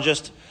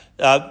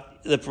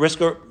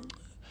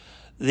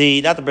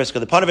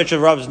Panovich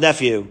of Rav's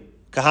nephew,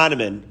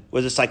 Kahneman,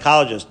 was a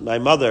psychologist. My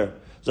mother,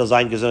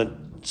 Zalzain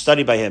Gazun,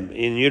 studied by him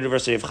in the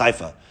University of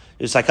Haifa.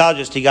 He was a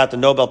psychologist. He got the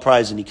Nobel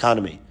Prize in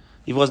economy.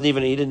 He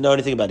didn't know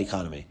anything about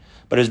economy.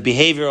 But his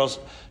behavioral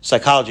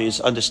psychology,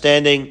 his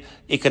understanding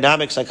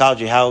economic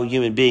psychology, how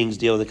human beings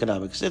deal with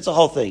economics. It's a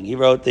whole thing. He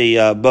wrote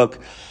the book,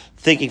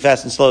 Thinking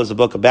Fast and Slow is a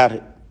book about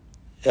it.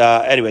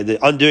 Anyway, the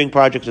Undoing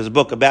Project is a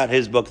book about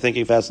his book,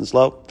 Thinking Fast and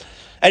Slow.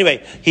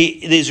 Anyway,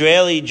 the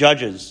Israeli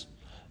judges,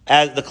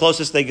 as the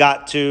closest they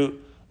got to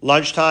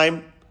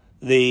lunchtime,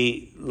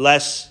 the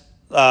less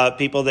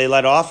people they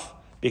let off,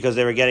 because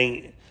they were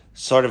getting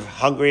sort of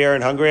hungrier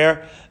and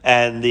hungrier,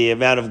 and the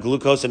amount of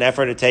glucose and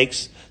effort it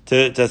takes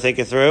to think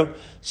it through.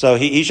 So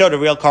he showed a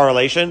real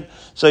correlation.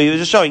 So he was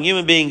just showing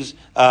human beings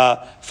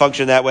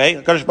function that way.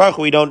 HaKadosh Baruch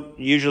Hu, we don't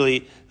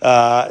usually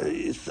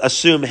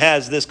assume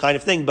has this kind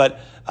of thing, but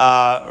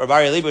Rav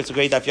Aryeh Leibowitz, a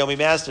great Daf Yomi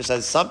master,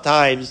 says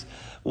sometimes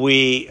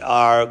we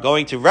are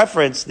going to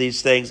reference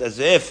these things as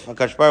if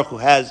HaKadosh Baruch Hu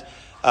has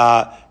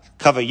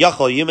cover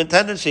yachol, human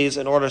tendencies,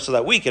 in order so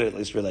that we can at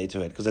least relate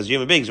to it. Because as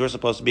human beings, we're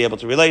supposed to be able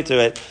to relate to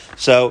it.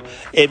 So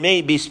it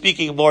may be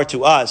speaking more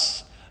to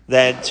us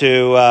than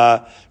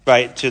to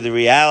the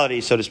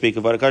reality, so to speak,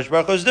 of what HaKadosh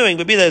Baruch Hu is doing.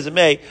 But be that as it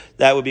may,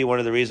 that would be one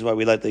of the reasons why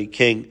we let the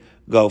king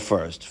go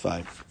first.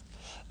 Fine.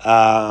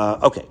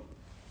 Okay.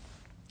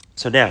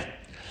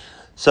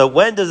 So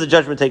when does the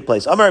judgment take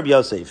place? Amar Rabbi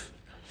Yosef.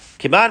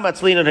 Kiman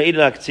matzlinan ha'idin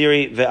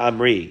ha'ktsiri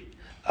ve'amri.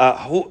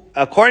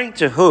 According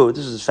to who,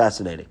 this is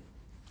fascinating.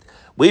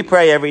 We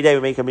pray every day,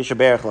 we make a Misha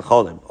Berach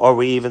l'cholim, or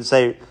we even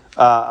say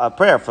a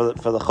prayer for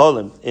the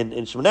cholim in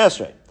Shemoneh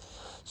Esrei.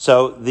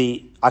 So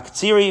the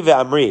aktsiri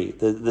ve'amri,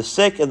 the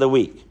sick and the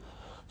weak.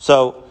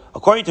 So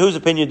according to whose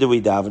opinion do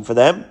we daven for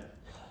them?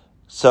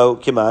 So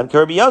Kiman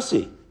Rabbi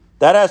Yossi.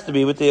 That has to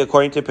be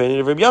according to the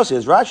opinion of Rabbi Yossi,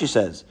 as Rashi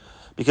says.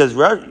 Because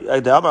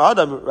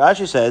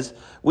Rashi says,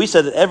 we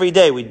said that every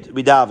day we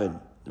daven,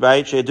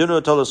 right?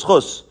 She'edunu tolos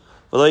chus,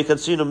 v'lo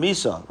yikatsinu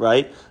misa,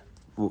 right?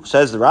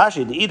 Says the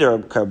Rashi, the either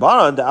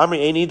karbanon, the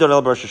amri ein idon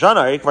el Rosh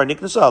Hashanah, kvar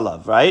niknasa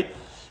alav, right?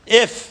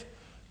 If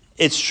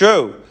it's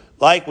true,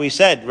 like we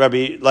said,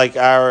 Rabbi,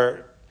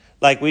 our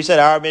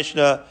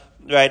Mishnah,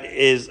 right,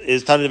 is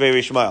Tanu Devei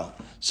Rishmael.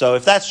 So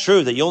if that's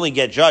true, that you only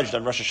get judged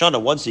on Rosh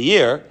Hashanah once a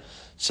year,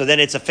 so then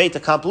it's a fait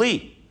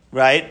accompli,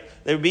 right?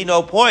 There would be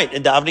no point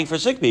in davening for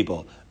sick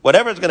people.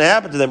 Whatever is going to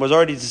happen to them was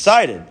already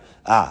decided.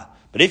 But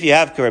if you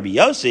have Rabbi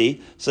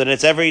Yossi, so then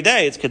it's every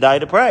day, it's kedai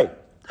to pray.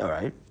 All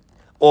right.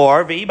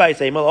 Or v'ibai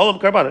seimal olam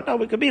karbanon. No,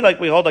 we could be like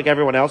we hold like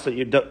everyone else that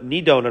you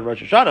need don on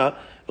Rosh Hashanah.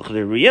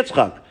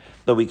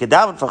 But we could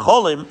daven for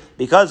cholim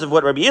because of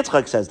what Rabbi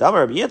Yitzchak says.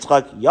 Damar Rabbi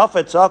Yitzchak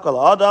yafet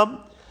tzakal adam.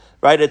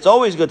 Right, it's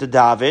always good to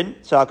daven.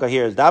 Tzaka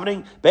here is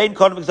davening. Bein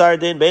kodem gzar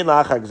din, bein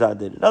lachar gzar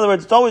din. In other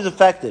words, it's always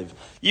effective.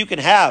 You can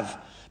have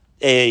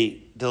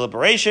a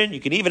deliberation, you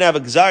can even have a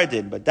gzar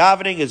din, but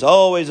davening is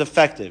always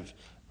effective.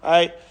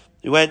 Right?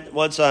 We went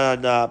once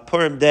on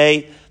Purim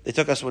Day. They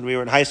took us when we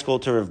were in high school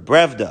to Rav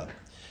Brevda.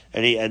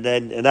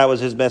 And that was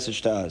his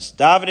message to us.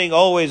 Davening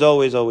always,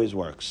 always, always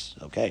works.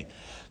 Okay.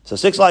 So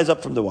 6 lines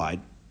up from the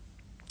wide.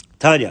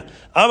 Tanya.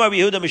 Amar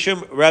Yehuda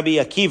Mishum Rabbi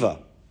Akiva.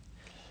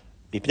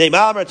 Why did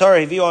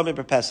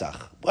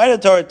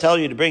the Torah tell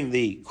you to bring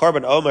the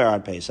Korban Omer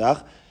on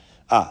Pesach?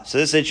 So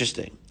this is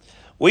interesting.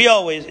 We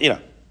always,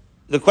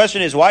 the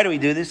question is, why do we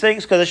do these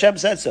things? Because Hashem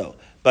said so.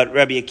 But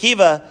Rabbi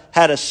Akiva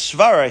had a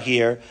svara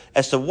here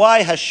as to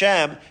why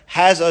Hashem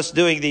has us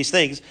doing these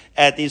things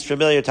at these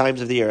familiar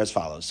times of the year as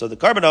follows. So the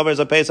Korban Omer is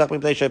on Pesach,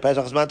 Pesach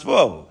is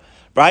Matvo,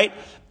 right?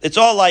 It's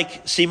all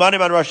like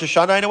Simanim on Rosh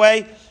Hashanah in a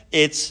way.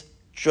 It's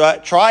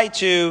try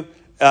to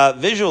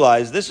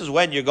visualize this is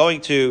when you're going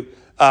to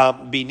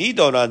be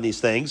nidon on these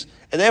things,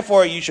 and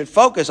therefore you should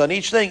focus on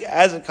each thing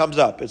as it comes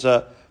up. It's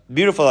a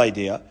beautiful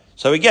idea.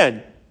 So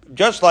again,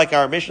 just like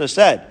our Mishnah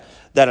said,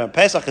 that on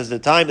Pesach is the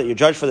time that you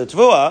judge for the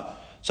Tvua,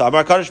 so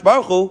Amar Kadosh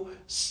Baruch Hu,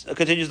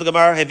 continues the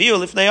Gemara, Heviu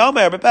lifnei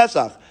Omer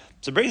b'Pesach.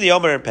 So bring the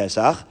Omer in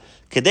Pesach,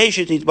 Kadei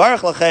shetitbarach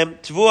lachem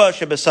Tvua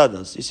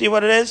shebesados. You see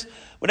what it is?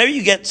 Whenever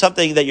you get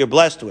something that you're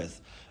blessed with,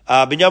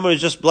 Binyamin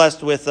is just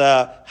blessed with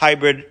a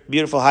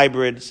beautiful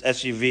hybrid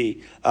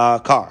SUV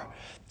car.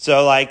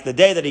 So like the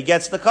day that he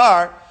gets the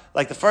car,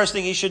 like the first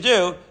thing he should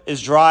do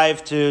is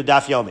drive to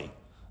Daf Yomi,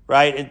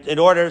 right? In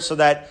order so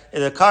that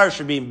the car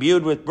should be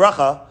imbued with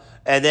bracha,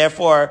 and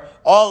therefore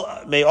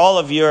may all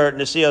of your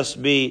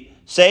nesios be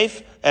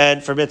safe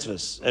and for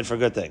mitzvahs and for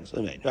good things.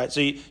 Right? So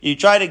you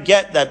try to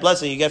get that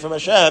blessing you get from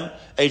Hashem, and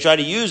you try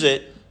to use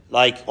it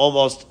like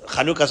almost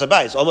Chanukah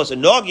Sabayis, almost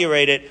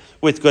inaugurate it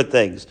with good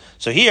things.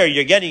 So here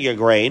you're getting your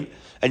grain,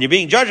 and you're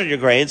being judged on your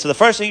grain, so the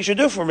first thing you should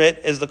do from it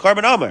is the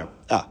Korban Omer.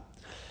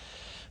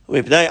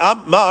 Why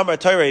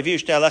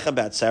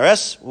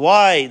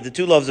the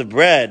 2 loaves of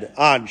bread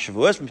on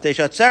Shavuos?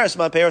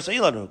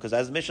 Because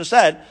as the Mishnah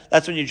said,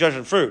 that's when you judge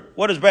on fruit.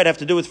 What does bread have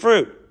to do with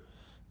fruit?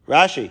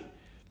 Rashi.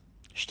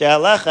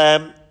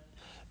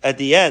 At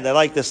the end, I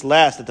like this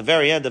last, at the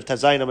very end of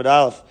Tazayin Amud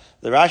Aleph,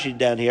 the Rashi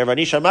down here,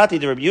 Vani Shamati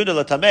de Rabbi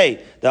Yehuda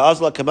Latamei, the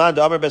Azla Command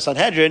Amar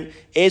Besanhedrin,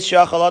 Eis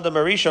Shachal Adam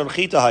Arishon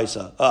Chita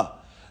Haisa.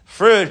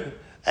 Fruit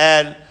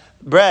and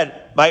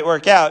bread might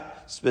work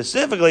out,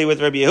 specifically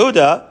with Rabbi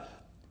Yehuda,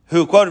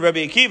 who quoted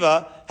Rabbi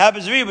Akiva.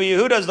 Happens to be, but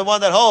Yehuda is the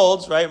one that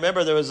holds, right?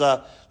 Remember, there was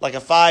a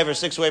 5 or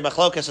 6 way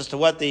machlokas as to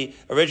what the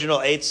original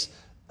Eitz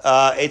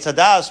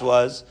Hadas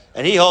was,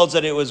 and he holds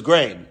that it was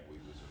grain.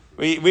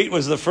 Wheat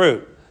was the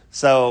fruit.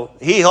 So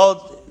he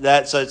holds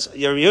that, so it's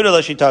Yehuda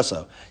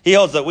Lashitaso. He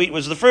holds that wheat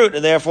was the fruit,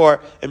 and therefore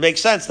it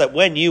makes sense that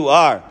when you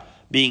are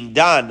being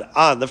done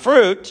on the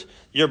fruit,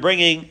 you're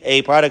bringing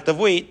a product of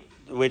wheat,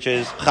 which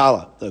is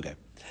challah. Okay.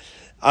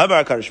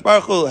 Amar Kadosh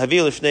Baruch Hu, Havi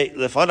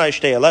lefanai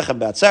shtei alechem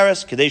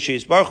b'atzeres, kadei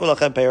sheisbaruchu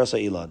lachem peiros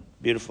ha'ilon.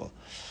 Beautiful.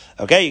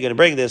 Okay, you're going to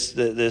bring this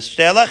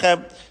shtei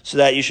alechem so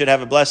that you should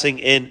have a blessing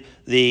in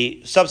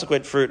the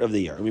subsequent fruit of the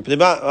year. Why are we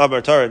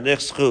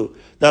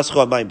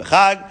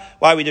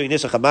doing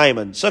Nisach HaMayim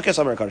on Sukkot?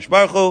 Amar Kadosh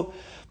Baruch Hu,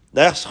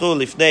 Nechschu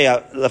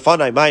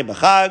lefanai mayim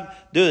b'chag.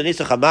 Do the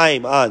Nisach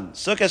HaMayim on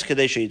Sukkot,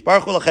 kadei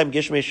sheisbaruchu lachem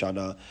gishmei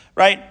shana.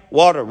 Right?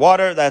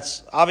 Water.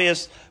 That's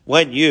obvious.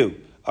 When you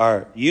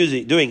are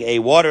doing a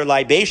water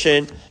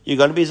libation, you're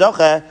going to be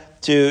zocheh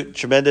to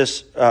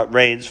tremendous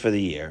rains for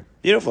the year.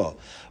 Beautiful.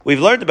 We've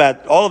learned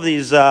about all of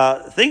these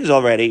things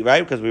already,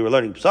 right? Because we were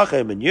learning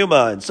Pesachim and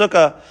Yuma and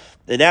Sukkah,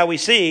 and now we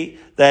see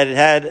that it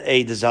had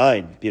a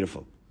design.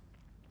 Beautiful.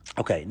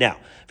 Okay, now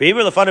now we're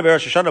really learning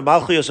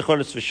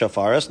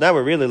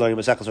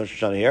Masechus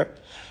Rosh Hashanah here,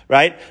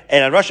 right?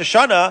 And on Rosh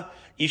Hashanah,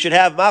 you should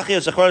have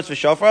Malchios Zechronos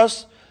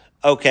v'Shofros.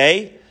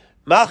 Okay.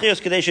 Malchios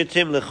Kadesha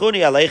Tim Lechuni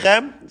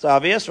Aleichem. It's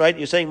obvious, right?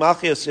 You're saying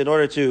Malchios in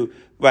order to,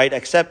 right,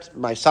 accept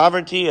my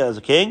sovereignty as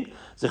a king.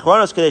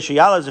 Zichronos Kadesha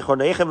Yala,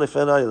 Zichroneichem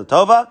Lefenai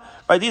Latova.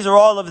 Right, these are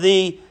all of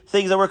the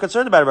things that we're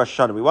concerned about in Rosh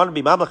Hashanah. We want to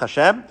be Mamlech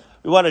Hashem.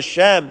 We want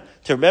Hashem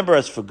to remember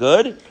us for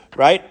good,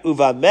 right?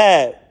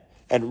 Uvameh.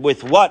 And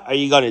with what are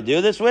you going to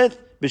do this with?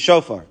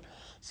 B'shofar.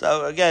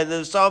 So again,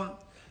 there's some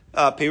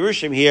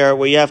Pirushim here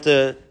where you have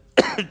to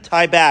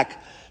tie back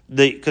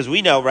because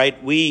we know,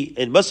 right, we,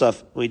 in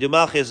Musaf, when we do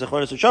Malchias,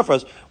 Zechronos, and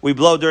Shofros, we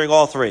blow during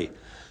all 3.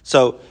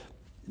 So,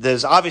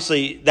 there's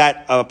obviously,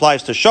 that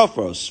applies to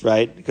Shofros,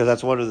 right, because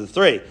that's one of the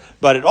 3.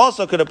 But it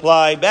also could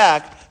apply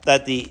back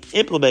that the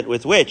implement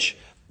with which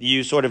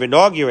you sort of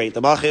inaugurate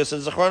the Malchias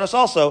and Zechronos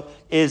also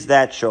is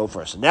that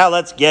Shofar. So now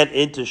let's get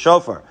into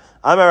Shofar.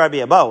 Amar Rabbi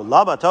Abo,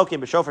 Lama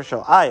Tokim b'Shofar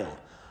Shel Ayil.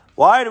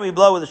 Why do we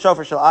blow with the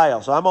Shofar Shel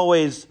Ayil? So I'm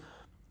always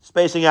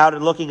spacing out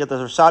and looking at the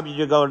Rasabi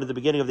Yugo into the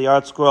beginning of the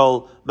Art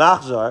Scroll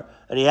Machzor,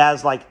 and he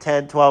has like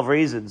 10, 12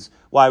 reasons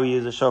why we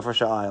use the Shofar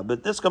Sha'ayil.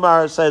 But this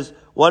Gemara says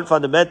one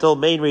fundamental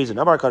main reason.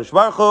 Amar Kadosh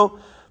Baruch Hu,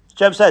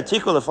 Hashem said,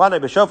 Tiku lefanei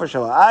b'Shofar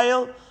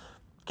Sha'ayil,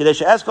 Kedei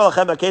she'eskol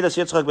lachem Akedas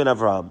Yitzchak ben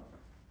Avraham.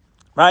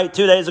 Right?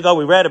 2 days ago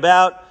we read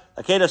about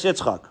Akedas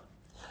Yitzchak.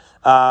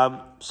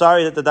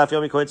 Sorry that the Daf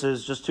Yomi coincidence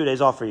is just 2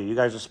 days off for you. You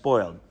guys are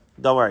spoiled.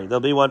 Don't worry. There'll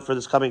be one for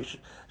this coming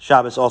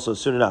Shabbos also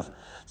soon enough.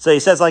 So he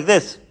says like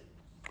this.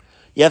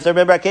 You have to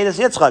remember Akedas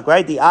Yitzchak,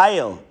 right? The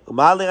ayil.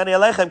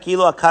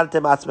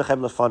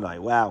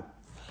 Wow.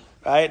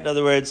 Right? In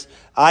other words,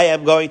 I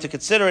am going to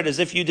consider it as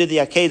if you did the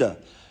Akedah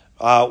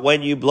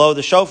when you blow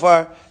the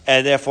shofar,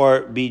 and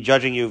therefore be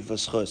judging you for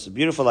schus. A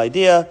beautiful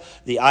idea.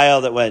 The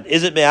ayil that went.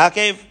 Is it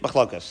me'akev?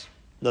 Machlokas.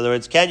 In other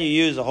words, can you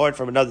use a horn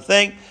from another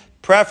thing?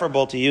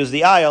 Preferable to use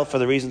the ayil for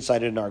the reason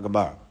cited in our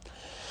Gemara.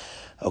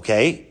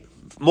 Okay.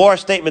 More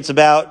statements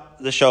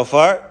about the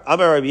shofar.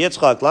 Amar Rabbi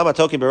Yitzchak, Lama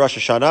Tokin b'Rosh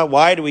Hashanah.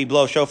 Why do we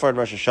blow shofar in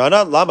Rosh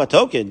Hashanah? Lama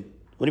Tokin.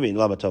 What do you mean,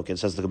 Lama Tokin?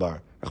 Says the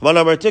Gemara.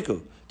 Rachman Amar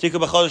Tiku. Tiku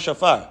b'Chodesh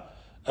shofar.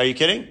 Are you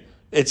kidding?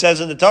 It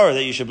says in the Torah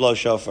that you should blow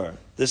shofar.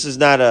 This is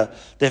not a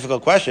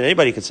difficult question.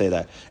 Anybody could say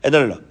that. And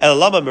no. El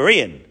Lama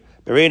Marian.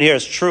 Marian here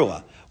is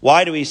Trua.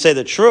 Why do we say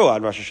the Trua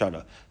on Rosh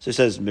Hashanah? So it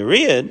says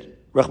Marian,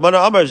 Rachman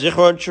Amar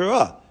Zichron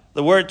Trua.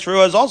 The word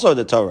Trua is also in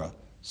the Torah.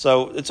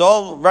 So it's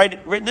all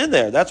written in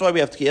there. That's why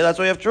we have Tkiyah. That's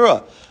why we have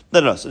Trua.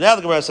 No. So now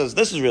the Gemara says,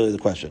 this is really the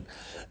question.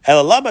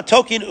 Elalama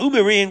tokin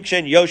umirin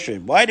kshen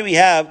yoshrim. Why do we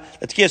have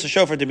the Tkiyah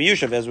shofar de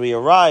miyushav as we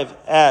arrive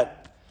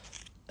at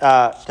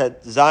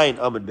Zayin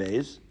Amud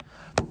Beis?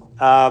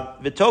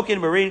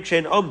 V'tokin marin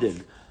kshen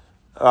omdin.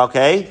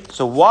 Okay,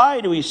 so why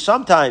do we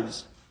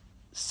sometimes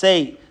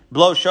say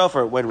blow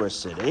shofar when we're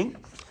sitting,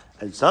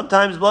 and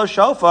sometimes blow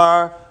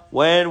shofar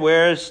when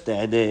we're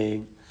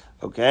standing?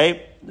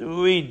 Okay,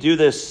 we do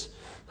this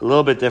a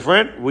little bit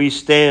different. We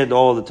stand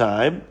all the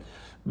time,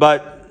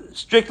 but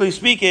strictly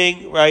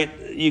speaking, right,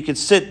 you can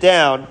sit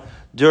down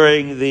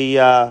during the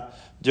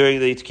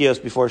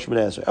Tkiyos before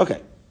Shemoneh Esrei.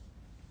 Okay,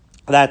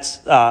 that's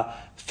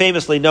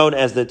famously known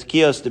as the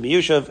Tkiyos de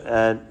Miyushav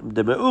and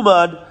de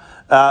Me'umad,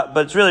 but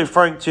it's really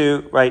referring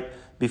to right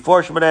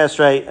before Shemoneh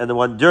Esrei and the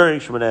one during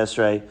Shemoneh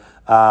Esrei,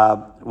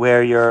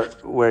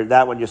 where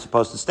that one you're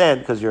supposed to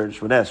stand because you're in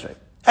Shemoneh Esrei.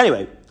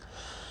 Anyway.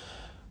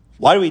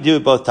 Why do we do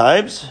it both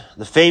times?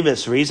 The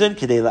famous reason,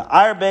 in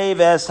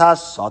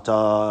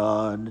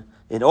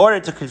order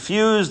to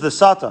confuse the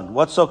Satan.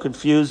 What's so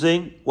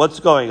confusing? What's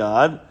going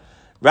on?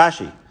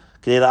 Rashi.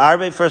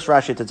 First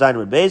Rashi to Zayin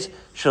Amud Beis.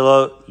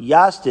 Shelo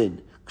Yastin.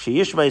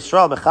 K'sheyishma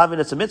Yisrael mechavin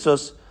es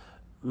mitzvos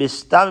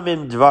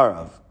mistamimim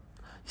dvarav.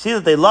 You see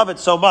that they love it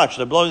so much.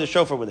 They're blowing the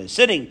shofar when they're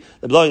sitting.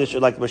 They're blowing the shofar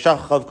like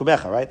Mashach Chav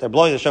Kumecha, right? They're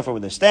blowing the shofar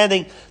when they're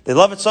standing. They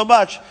love it so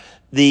much.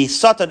 The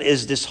Satan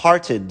is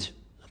disheartened.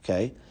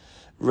 Okay?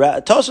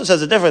 Tosfos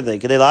says a different thing.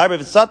 If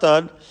it's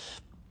Satan,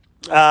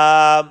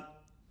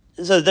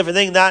 this is a different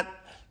thing.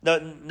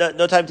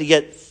 No time to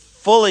get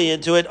fully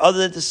into it, other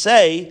than to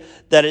say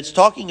that it's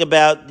talking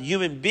about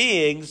human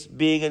beings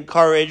being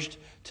encouraged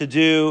by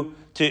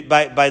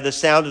the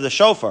sound of the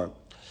shofar.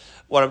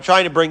 What I'm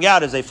trying to bring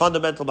out is a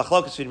fundamental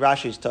machlokas between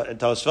Rashi and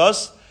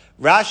Tosfos.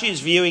 Rashi is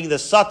viewing the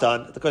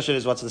Satan. The question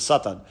is, what's the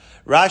Satan?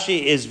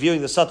 Rashi is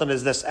viewing the Satan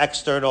as this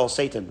external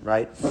Satan,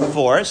 right?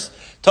 Force.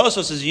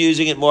 Tosfos is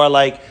using it more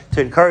like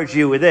to encourage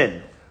you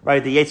within,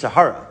 right? The Yetzer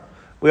Hara.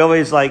 We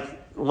always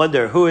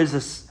wonder, who is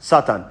this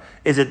Satan?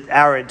 Is it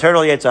our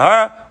internal Yetzer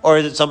Hara, or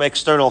is it some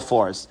external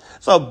force?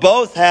 So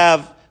both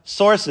have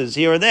sources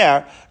here and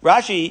there.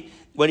 Rashi,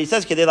 when he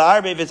says Kedei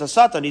La'arbe, if it's a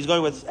Satan, he's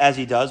going with, as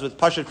he does, with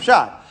Pashut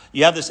Pshat.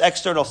 You have this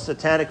external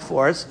satanic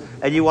force,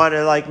 and you want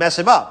to mess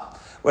him up.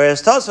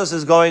 Whereas Tosfos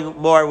is going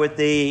more with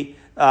the,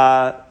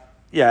 not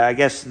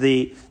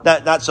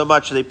so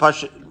much the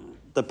Pashut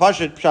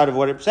Pshat of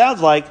what it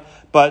sounds like,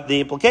 but the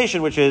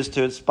implication, which is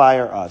to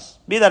inspire us.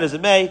 Be that as it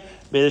may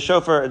the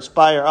shofar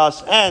inspire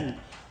us and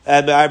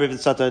Me'arbiv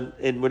Satan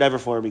in whatever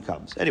form he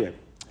comes. Anyway,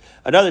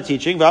 another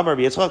teaching,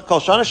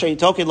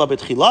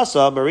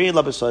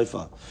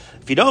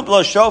 if you don't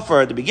blow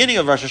shofar at the beginning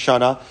of Rosh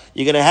Hashanah,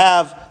 you're going to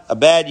have a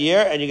bad year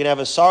and you're going to have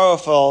a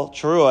sorrowful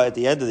teruah at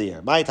the end of the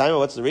year. My time,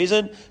 what's the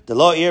reason? The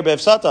lo ir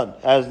bev satan,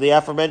 as the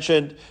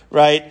aforementioned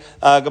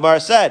Gemara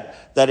said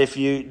that if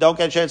you don't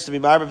get a chance to be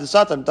married with the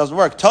satan, it doesn't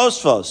work.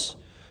 Tosfos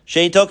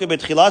shein token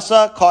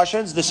betchilasa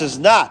cautions this is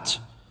not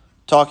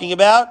talking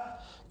about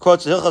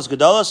quotes the Hilchos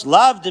Gedolos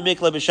lav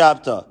demikla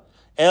b'shabta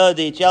ela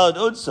de'ityalad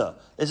unsa.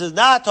 This is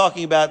not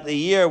talking about the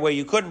year where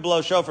you couldn't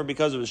blow shofar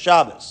because it was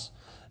Shabbos.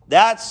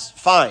 That's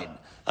fine.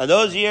 On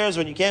those years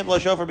when you can't blow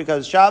shofar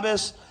because it's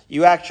Shabbos,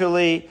 you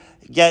actually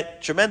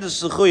get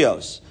tremendous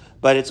zechuyos.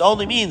 But it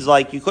only means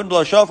you couldn't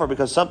blow shofar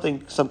because some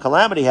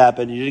calamity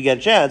happened and you didn't get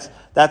a chance.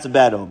 That's a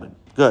bad omen.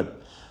 Good.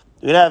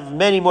 We're going to have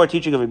many more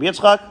teaching of Rabbi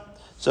Yitzchak.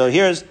 So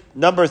here's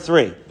number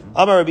 3.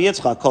 Amar Rabbi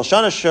Yitzchak, Kol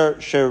Shana Sher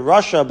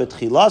Rasha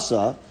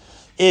B'Tchilasa,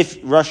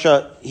 if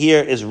Rasha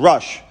here is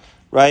Rush,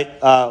 right?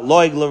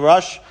 Loig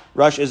LeRush,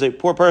 Rush is a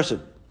poor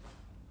person.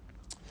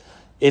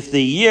 If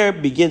the year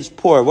begins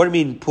poor, what do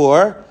you mean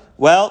poor?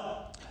 Well,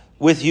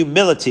 with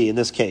humility in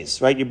this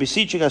case, right? You're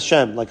beseeching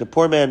Hashem like a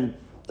poor man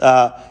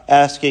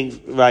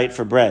asking, right,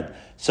 for bread.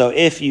 So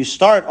if you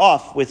start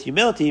off with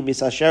humility,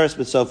 misasheres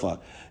b'sofa,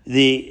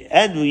 the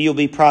end you'll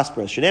be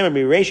prosperous. Shenemar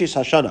mi reishis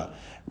hashana.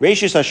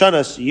 Reishis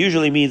hashana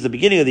usually means the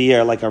beginning of the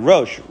year, like a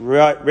rosh,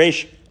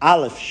 reish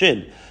aleph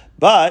shin,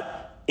 but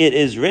it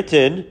is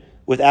written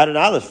without an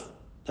aleph.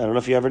 I don't know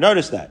if you ever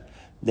noticed that.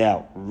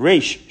 Now,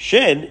 Reish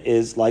Shin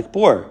is like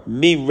Bor.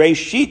 Mi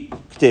Reishit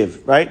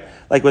Ktiv, right?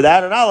 Like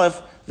without an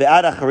aleph,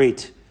 ve'ad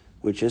acharit.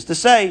 Which is to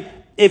say,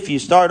 if you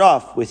start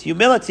off with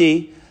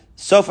humility,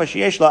 sofa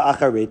sheyesh la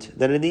acharit,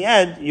 then in the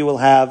end, you will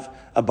have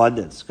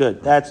abundance.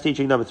 Good. That's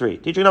teaching number 3.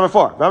 Teaching number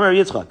 4. Ramer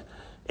Yitzchak.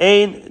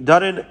 Ein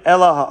darin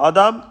ela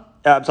ha'adam.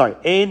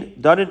 Ein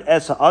darin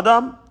es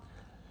ha'adam.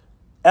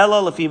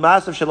 Ela lefi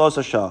masav shelos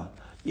hashah.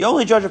 You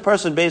only judge a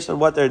person based on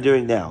what they're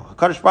doing now.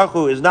 HaKadosh Baruch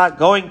Hu is not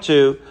going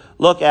to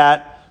look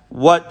at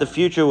what the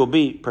future will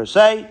be per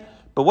se,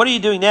 but what are you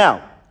doing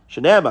now?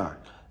 Shenamar,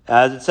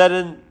 as it said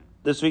in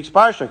this week's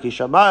parsha, Ki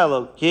Shama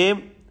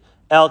Elokim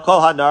El Kol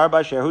Hanar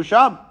Basher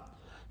Husham.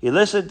 He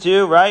listened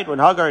to, right, when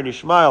Hagar and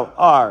Ishmael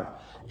are,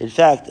 in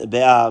fact,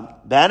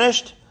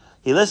 banished,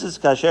 he listens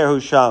to Kasher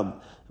Husham.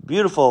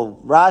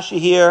 Beautiful Rashi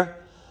here.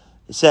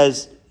 It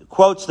says,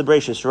 quotes the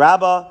Bereshis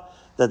Rabbah,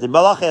 that the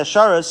Malachi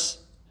Asharis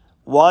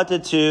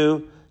wanted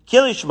to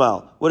kill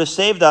Ishmael, would have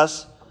saved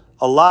us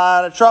a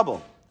lot of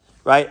trouble,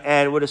 right?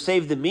 And would have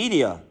saved the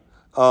media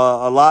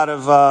a lot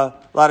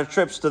of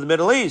trips to the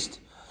Middle East.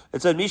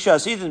 It said Misha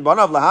Asidin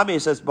Banav Lahami. He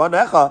says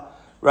Banecha,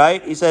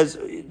 right? He says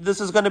this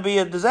is going to be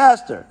a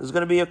disaster. This is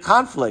going to be a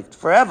conflict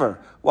forever.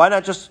 Why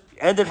not just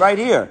end it right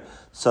here?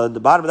 So in the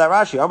bottom of that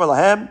Rashi, Amar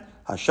Lahem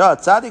Hasha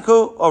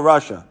Tzadiku or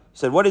Rasha. He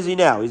said, what is he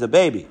now? He's a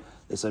baby.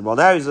 They said, well,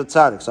 now he's a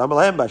tzaddik. So Amar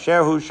Lahem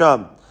Basher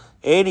Husham.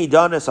 Eini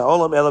Danes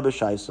Ha'olam Ela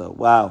B'Shaisa.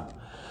 Wow.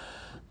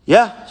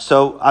 Yeah,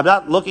 so I'm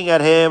not looking at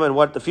him and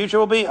what the future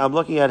will be. I'm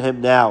looking at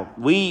him now.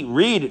 We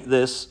read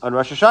this on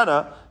Rosh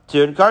Hashanah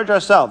to encourage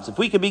ourselves. If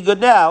we can be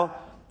good now,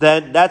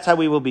 then that's how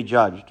we will be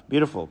judged.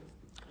 Beautiful.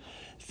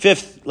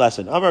 5th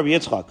lesson. Amar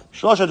Yitzchak.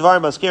 Shlosha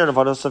Dvarim Maskirin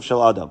Avodasav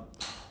Shel Adam.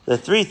 The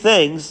 3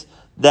 things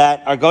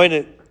that are going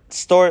to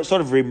sort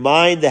of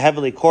remind the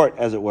heavenly court,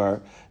 as it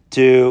were,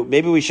 to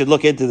maybe we should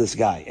look into this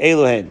guy.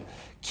 Eluhen.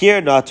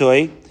 Kir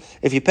Natoi.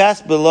 If you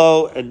pass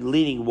below a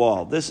leaning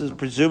wall, this is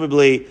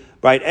presumably,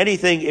 right,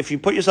 anything, if you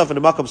put yourself in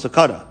a makam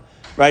sakana,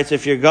 right, so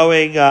if you're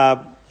going,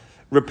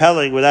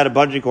 rappelling without a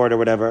bungee cord or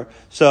whatever,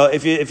 so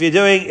if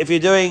you're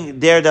doing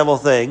daredevil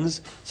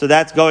things, so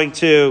that's going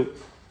to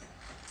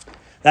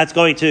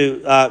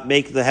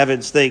make the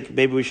heavens think,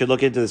 maybe we should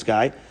look into this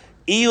guy.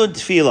 Iyun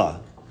tefillah.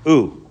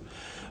 Ooh.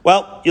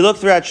 Well, you look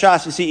throughout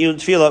Shas, you see Iyun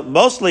tefillah,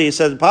 mostly it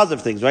says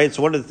positive things, right? It's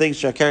one of the things,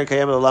 Shakaren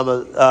Kayem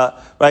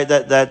Olama, right,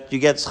 that you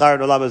get schar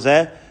in Olama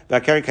Zeh,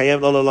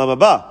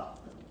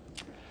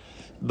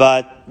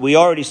 but we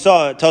already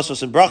saw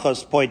Tosfos and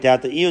Brachos point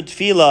out that Iyun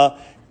Tefillah,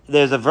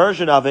 there's a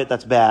version of it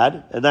that's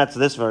bad, and that's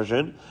this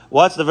version.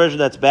 What's the version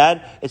that's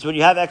bad? It's when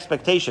you have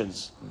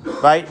expectations,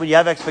 right? When you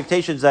have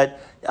expectations that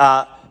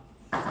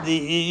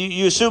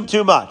you assume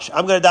too much.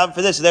 I'm going to daven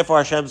for this, and therefore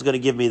Hashem's going to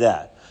give me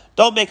that.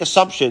 Don't make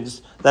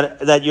assumptions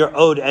that you're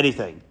owed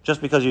anything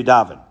just because you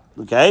daven.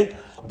 Okay,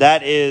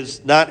 that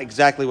is not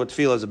exactly what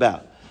Tefillah is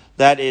about.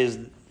 That is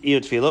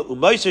Iyun Tefillah.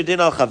 U'meiser din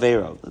al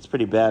chavero. That's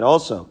pretty bad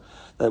also.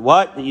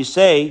 That you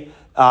say,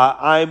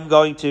 I'm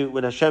going to,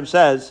 when Hashem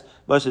says,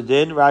 Meiser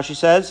din, Rashi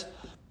says,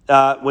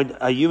 when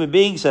a human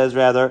being says,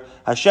 rather,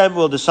 Hashem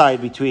will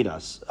decide between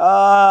us.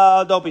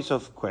 Don't be so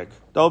quick.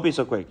 Don't be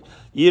so quick.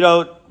 You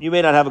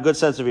may not have a good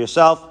sense of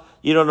yourself.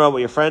 You don't know what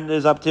your friend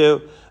is up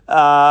to.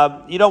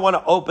 You don't want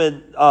to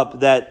open up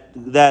that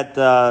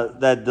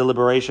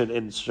deliberation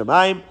in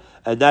Shemaim,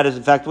 and that is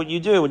in fact what you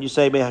do when you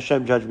say, may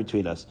Hashem judge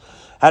between us.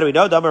 How do we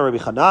know? Yeah,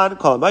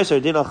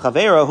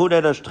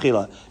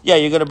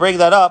 you're going to bring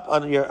that up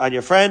on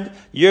your friend.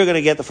 You're going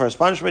to get the first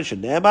punishment.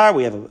 Shenamar,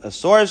 we have a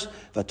source.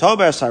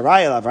 Vatomer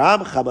Sarai el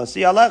Avraham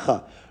chamasi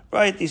alecha.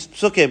 Right, these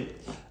psukim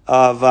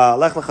of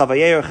Lech Lecha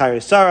Vayeir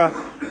Chayei Sarah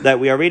that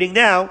we are reading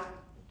now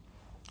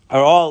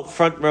are all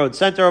front row and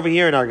center over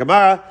here in our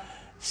Gemara.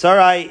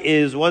 Sarai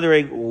is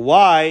wondering,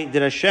 why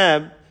did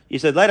Hashem? You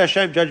said, let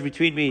Hashem judge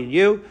between me and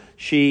you.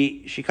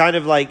 She kind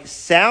of like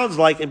sounds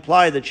like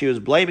implied that she was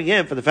blaming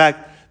him for the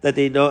fact that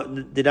they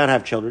did not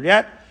have children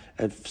yet.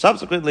 And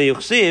subsequently,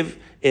 Yuchsiv,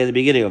 in the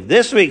beginning of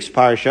this week's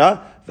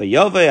parsha,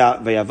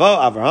 Vayavo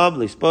Avraham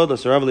lispod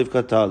l'sarav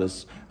livkata.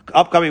 This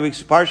upcoming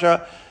week's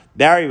parsha,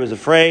 Barry was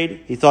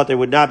afraid. He thought there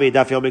would not be a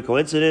Daf Yomi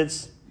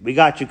coincidence. We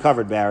got you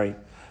covered, Barry.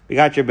 We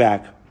got your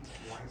back.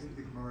 Why did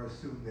the Gemara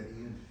assume that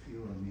Iyun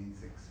Tefillah means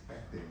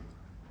expecting,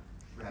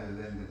 rather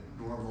than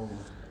the normal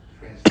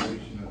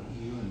translation of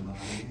Iyun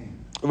L'Haim?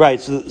 Right,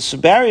 so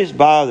Barry is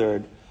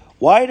bothered.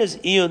 Why does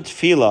Iyun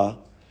Tefillah,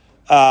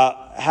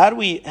 how do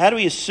we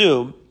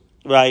assume,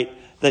 right,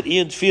 that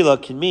Iyun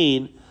Tefillah can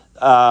mean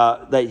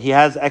that he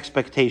has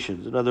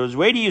expectations? In other words,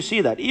 where do you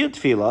see that? Iyun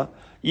Tefillah,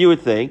 you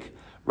would think,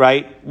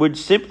 right, would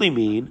simply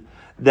mean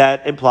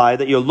that imply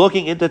that you're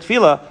looking into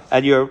Tefillah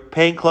and you're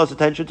paying close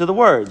attention to the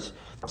words.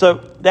 So,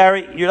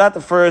 Barry, you're not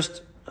the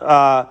first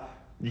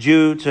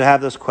Jew to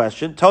have this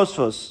question.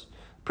 Tosfos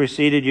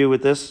preceded you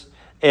with this.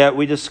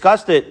 We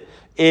discussed it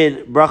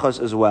in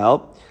Brachos as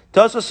well.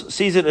 Tosfos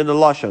sees it in the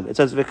Lashon. It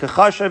says,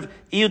 "V'kachashav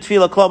iyun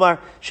tefillah klomar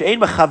she'ein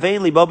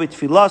mechavein libo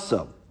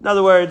b'tfilaso." In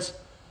other words,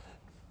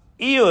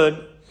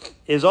 iyun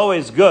is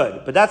always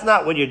good, but that's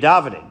not when you're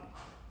davening.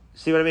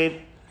 See what I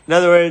mean? In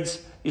other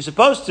words, you're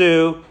supposed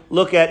to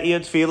look at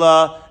Iyun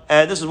Tefillah,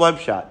 and this is one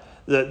shot.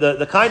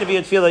 The kind of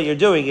Iyun Tefillah you're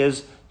doing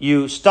is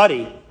you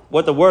study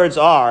what the words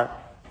are,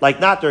 like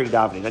not during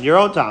davening, on your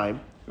own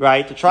time,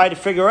 right, to try to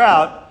figure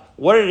out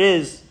what it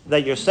is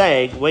that you're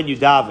saying when you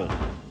daven.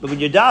 But when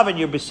you daven,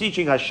 you're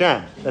beseeching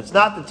Hashem. That's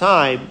not the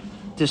time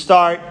to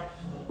start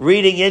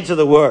reading into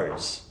the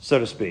words, so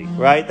to speak,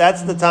 right?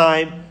 That's the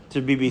time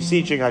to be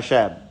beseeching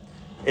Hashem.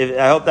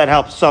 I hope that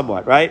helps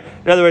somewhat, right?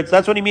 In other words,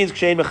 that's what he means.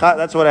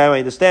 That's what I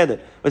understand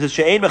it. But it's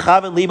she'ein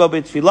mechaven libo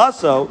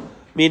b'tfilaso,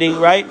 meaning,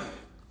 right?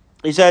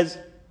 He says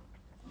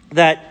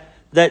that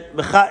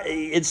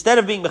instead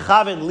of being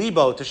mechaven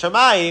libo to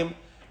shamayim,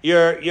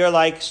 you're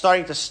like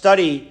starting to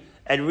study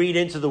and read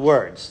into the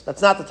words.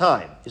 That's not the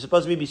time. You're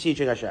supposed to be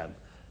beseeching Hashem.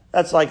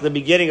 That's like the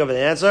beginning of an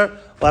answer.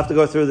 We'll have to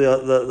go through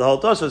the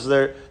whole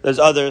Tosfos. There's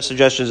other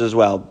suggestions as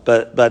well.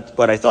 But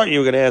what I thought you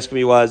were going to ask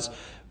me was,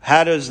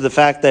 how does the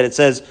fact that it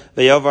says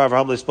Vayovar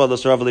Avraham Lispod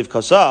L'Sarav Aliv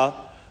Kosa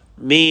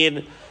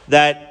mean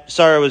that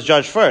Sarah was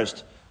judged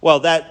first? Well,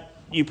 that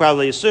you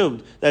probably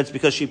assumed that's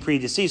because she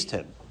predeceased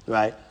him,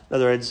 right? In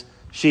other words,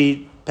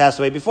 she passed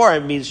away before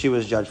him means she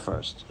was judged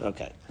first.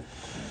 Okay.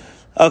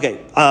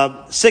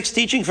 Sixth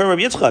teaching from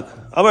Rabbi Yitzchak.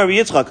 Amar Rabbi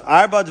Yitzchak,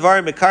 Arba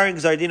Dvarim Mekarin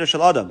Gzar Dino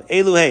Shel Adam.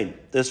 Eluhain.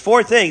 There's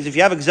 4 things. If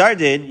you have a Gzar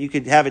Din, you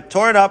could have it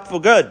torn up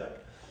for good.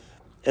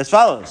 As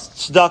follows.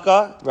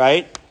 Tzedakah,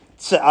 right?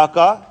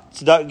 Tzedakah.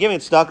 Giving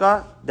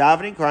tzedakah,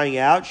 davening, crying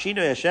out.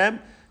 Shinu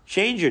Hashem.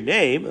 Change your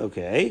name.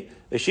 Okay.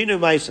 Shinu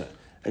Maisa.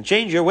 And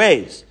change your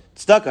ways.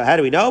 Tzedakah, how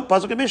do we know?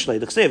 Pasuk and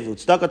Mishlei. D'chsiv.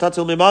 Tzedakah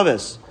tatzil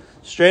mimavis.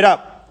 Straight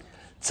up.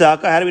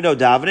 Tzedakah, how do we know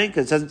davening?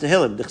 Because it says in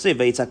Tehillim, D'chsiv,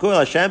 V'yitzaku el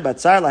Hashem,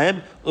 Batzar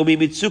lahem, U'mi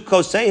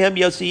mitzukoseihem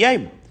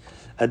yosiyem.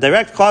 A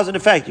direct cause and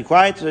effect. You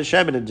cry to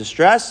Hashem in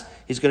distress,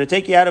 He's going to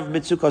take you out of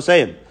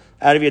mitzukoseihem,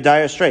 out of your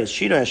dire straits.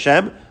 Shino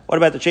Hashem, what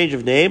about the change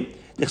of name?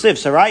 D'chsiv,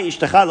 Sarai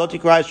ishtacha lo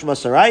tikrai shema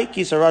Sarai,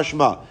 ki Sarah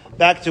shema.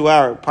 Back to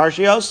our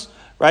Parshios,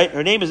 right?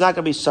 Her name is not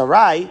going to be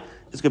Sarai,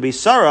 it's going to be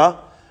Sarah,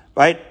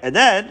 right? And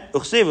then,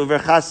 D'chsiv,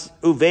 Uveirachsi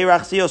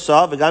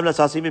yosav, V'gam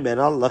nasasi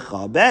mimena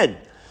lecha ben.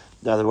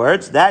 In other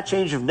words, that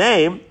change of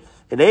name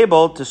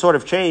enabled to sort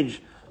of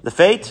change the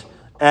fate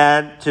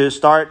and to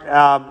start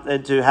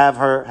and to have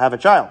her have a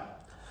child.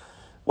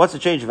 What's the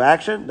change of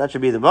action? That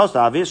should be the most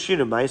obvious.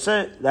 Shinu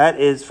Maisa. That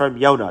is from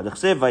Yonah.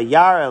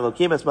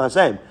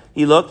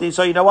 He looked and he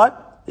saw, you know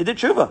what? He did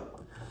tshuva.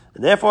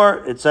 And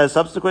therefore, it says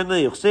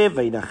subsequently, he was going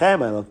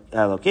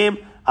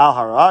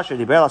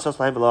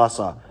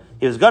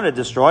to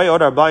destroy, we'll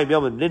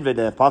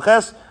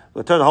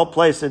turn the whole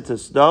place into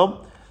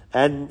Sodom.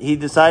 And he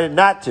decided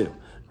not to,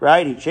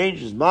 right? He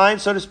changed his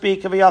mind, so to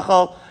speak, of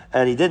Yachal,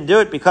 and he didn't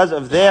do it because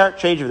of their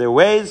change of their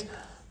ways.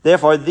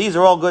 Therefore, these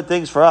are all good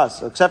things for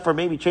us, except for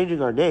maybe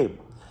changing our name.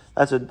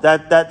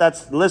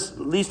 That's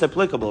least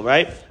applicable,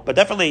 right? But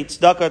definitely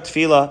tzedakah,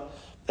 tefillah,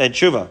 and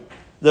tshuva.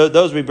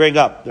 Those we bring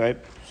up, right?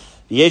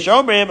 Yesh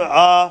omrim,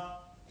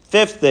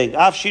 fifth thing,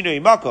 af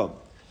shinui makom.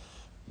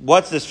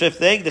 What's this fifth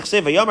thing?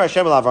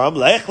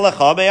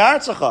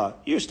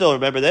 You still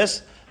remember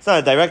this? It's not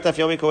a direct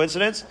Daf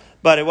coincidence,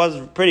 but it was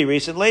pretty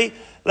recently.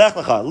 Lech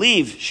lecha,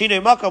 leave.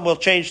 Shinui makom will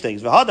change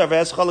things.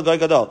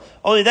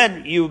 Only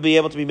then you will be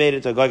able to be made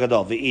into a goy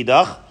gadol.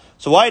 V'idach.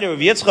 So why did Rav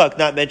Yitzchak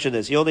not mention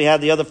this? He only had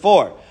the other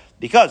 4.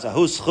 Because what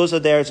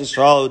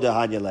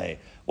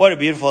a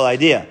beautiful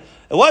idea.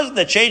 It wasn't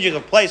the changing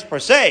of place per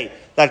se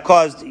that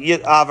caused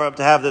Avram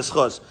to have this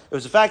chus. It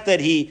was the fact that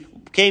he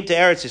came to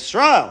Eretz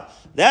Yisrael.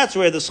 That's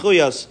where the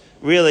schuyos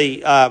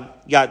really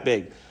got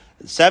big.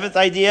 The 7th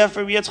idea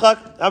from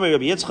Yitzchak, Rabbi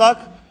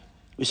Yitzchak,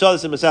 we saw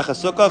this in Masechah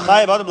Sukkah,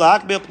 Chayav Adam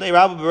Lahakbil Pnei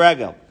Rabba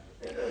Beregel.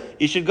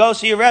 You should go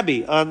see a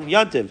Rebbe on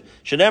Yontiv.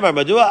 Shenemar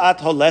Madua At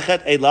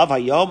Holechet Elav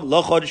Hayom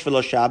Lo Chodesh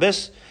V'Lo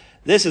Shabbos.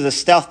 This is a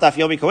stealth Daf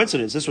Yomi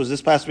coincidence. This was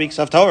this past week's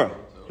Haftorah.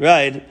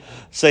 Right?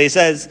 So he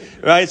says,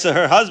 right, so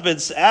her husband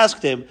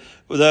asked him,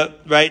 why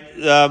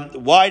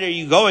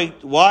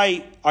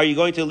are you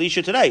going to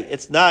Elisha today?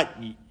 It's not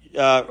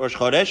Rosh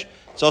Chodesh.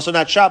 It's also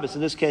not Shabbos.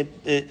 In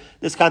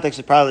this context,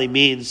 it probably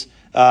means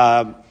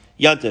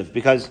Yontiv,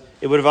 because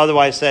it would have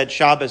otherwise said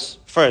Shabbos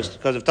first,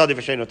 because of Tadir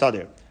V'Shein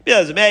Tadir.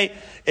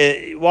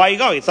 Why are you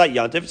going? It's not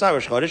Yontiv, it's not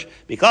Rosh Chodesh.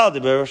 Because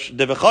the Chodesh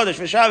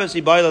V'Shabbos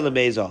Yibayla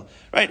L'Meizal.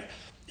 Right?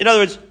 In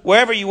other words,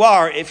 wherever you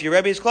are, if your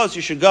Rebbe is close,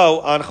 you should go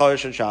on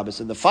Chodesh and Shabbos.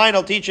 And the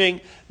final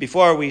teaching,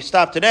 before we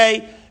stop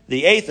today,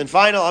 the 8th and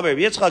final, Amar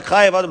Yitzchak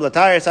Chayav Adam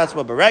L'Tayir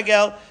Satzma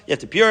Beregel. You have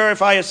to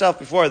purify yourself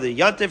before the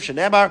Yontiv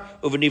Shenemar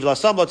Uveniv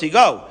Lasam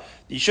Lotigo.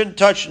 You shouldn't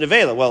touch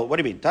nevela. Well, what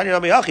do you mean? Tanya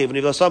Nami Achi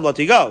Uveniv Lasam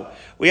Lotigo.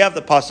 We have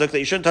the pasuk that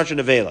you shouldn't touch a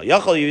nevela.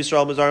 Yachol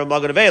Yisrael Mazarim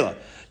Maga nevela.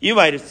 You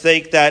might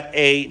think that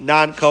a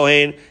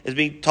non-Kohen is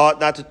being taught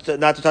not to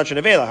touch a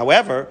nevela.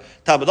 However,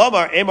 Talmud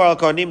Omar Emar Al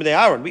Kohanim B'nei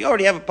Aaron. We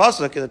already have a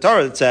pasuk in the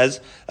Torah that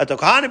says that the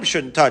Kohanim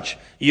shouldn't touch a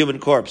human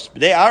corpse.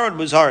 B'nei Aaron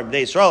Muzarim.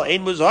 B'nei Yisrael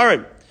Ein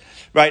Muzarim.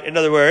 Right. In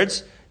other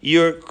words,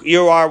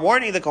 you are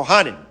warning the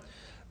Kohanim,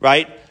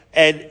 right?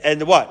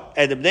 And what?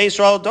 And the Bnei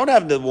Yisrael don't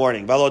have the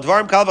warning.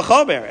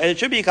 And it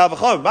should be Kal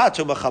V'chomer.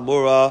 Ma'atuma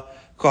Chamura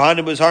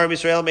Kohanim Mizharim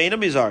Israel Me'inam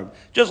Mizharim.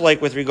 Just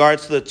like with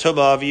regards to the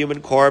tumah of a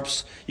human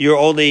corpse, you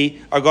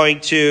only are going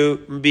to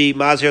be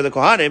mazir the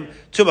Kohanim,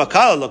 tumah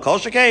kala l'kol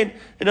shekain.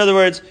 In other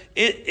words,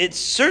 it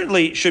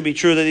certainly should be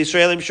true that the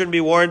Israelim shouldn't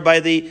be warned by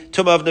the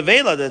tumah of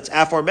nevela that's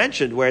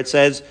aforementioned, where it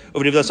says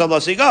uvniv lasam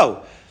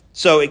lasigo.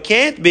 So it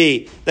can't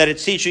be that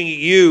it's teaching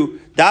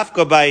you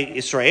dafka by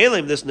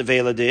Israelim this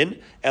nevela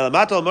din.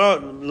 Elamato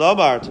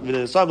lomar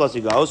uvniv lasam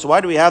lasigo. So why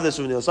do we have this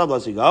uvniv lasam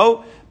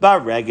lasigo?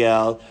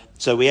 Baregel.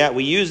 So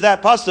we use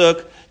that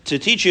pasuk to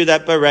teach you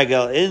that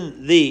baregel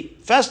in the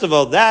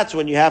festival. That's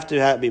when you have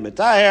to be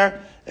metaher.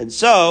 And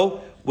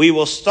so we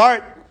will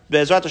start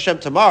Be'ezrat Hashem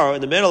tomorrow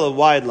in the middle of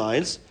wide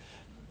lines,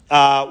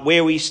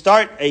 where we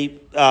start a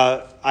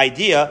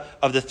idea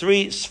of the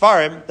three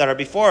Sfarim that are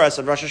before us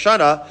on Rosh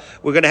Hashanah.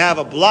 We're going to have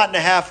a blot and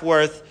a half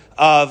worth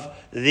of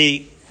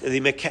the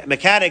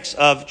mechanics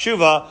of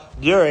tshuva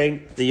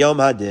during the Yom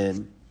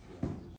Hadin.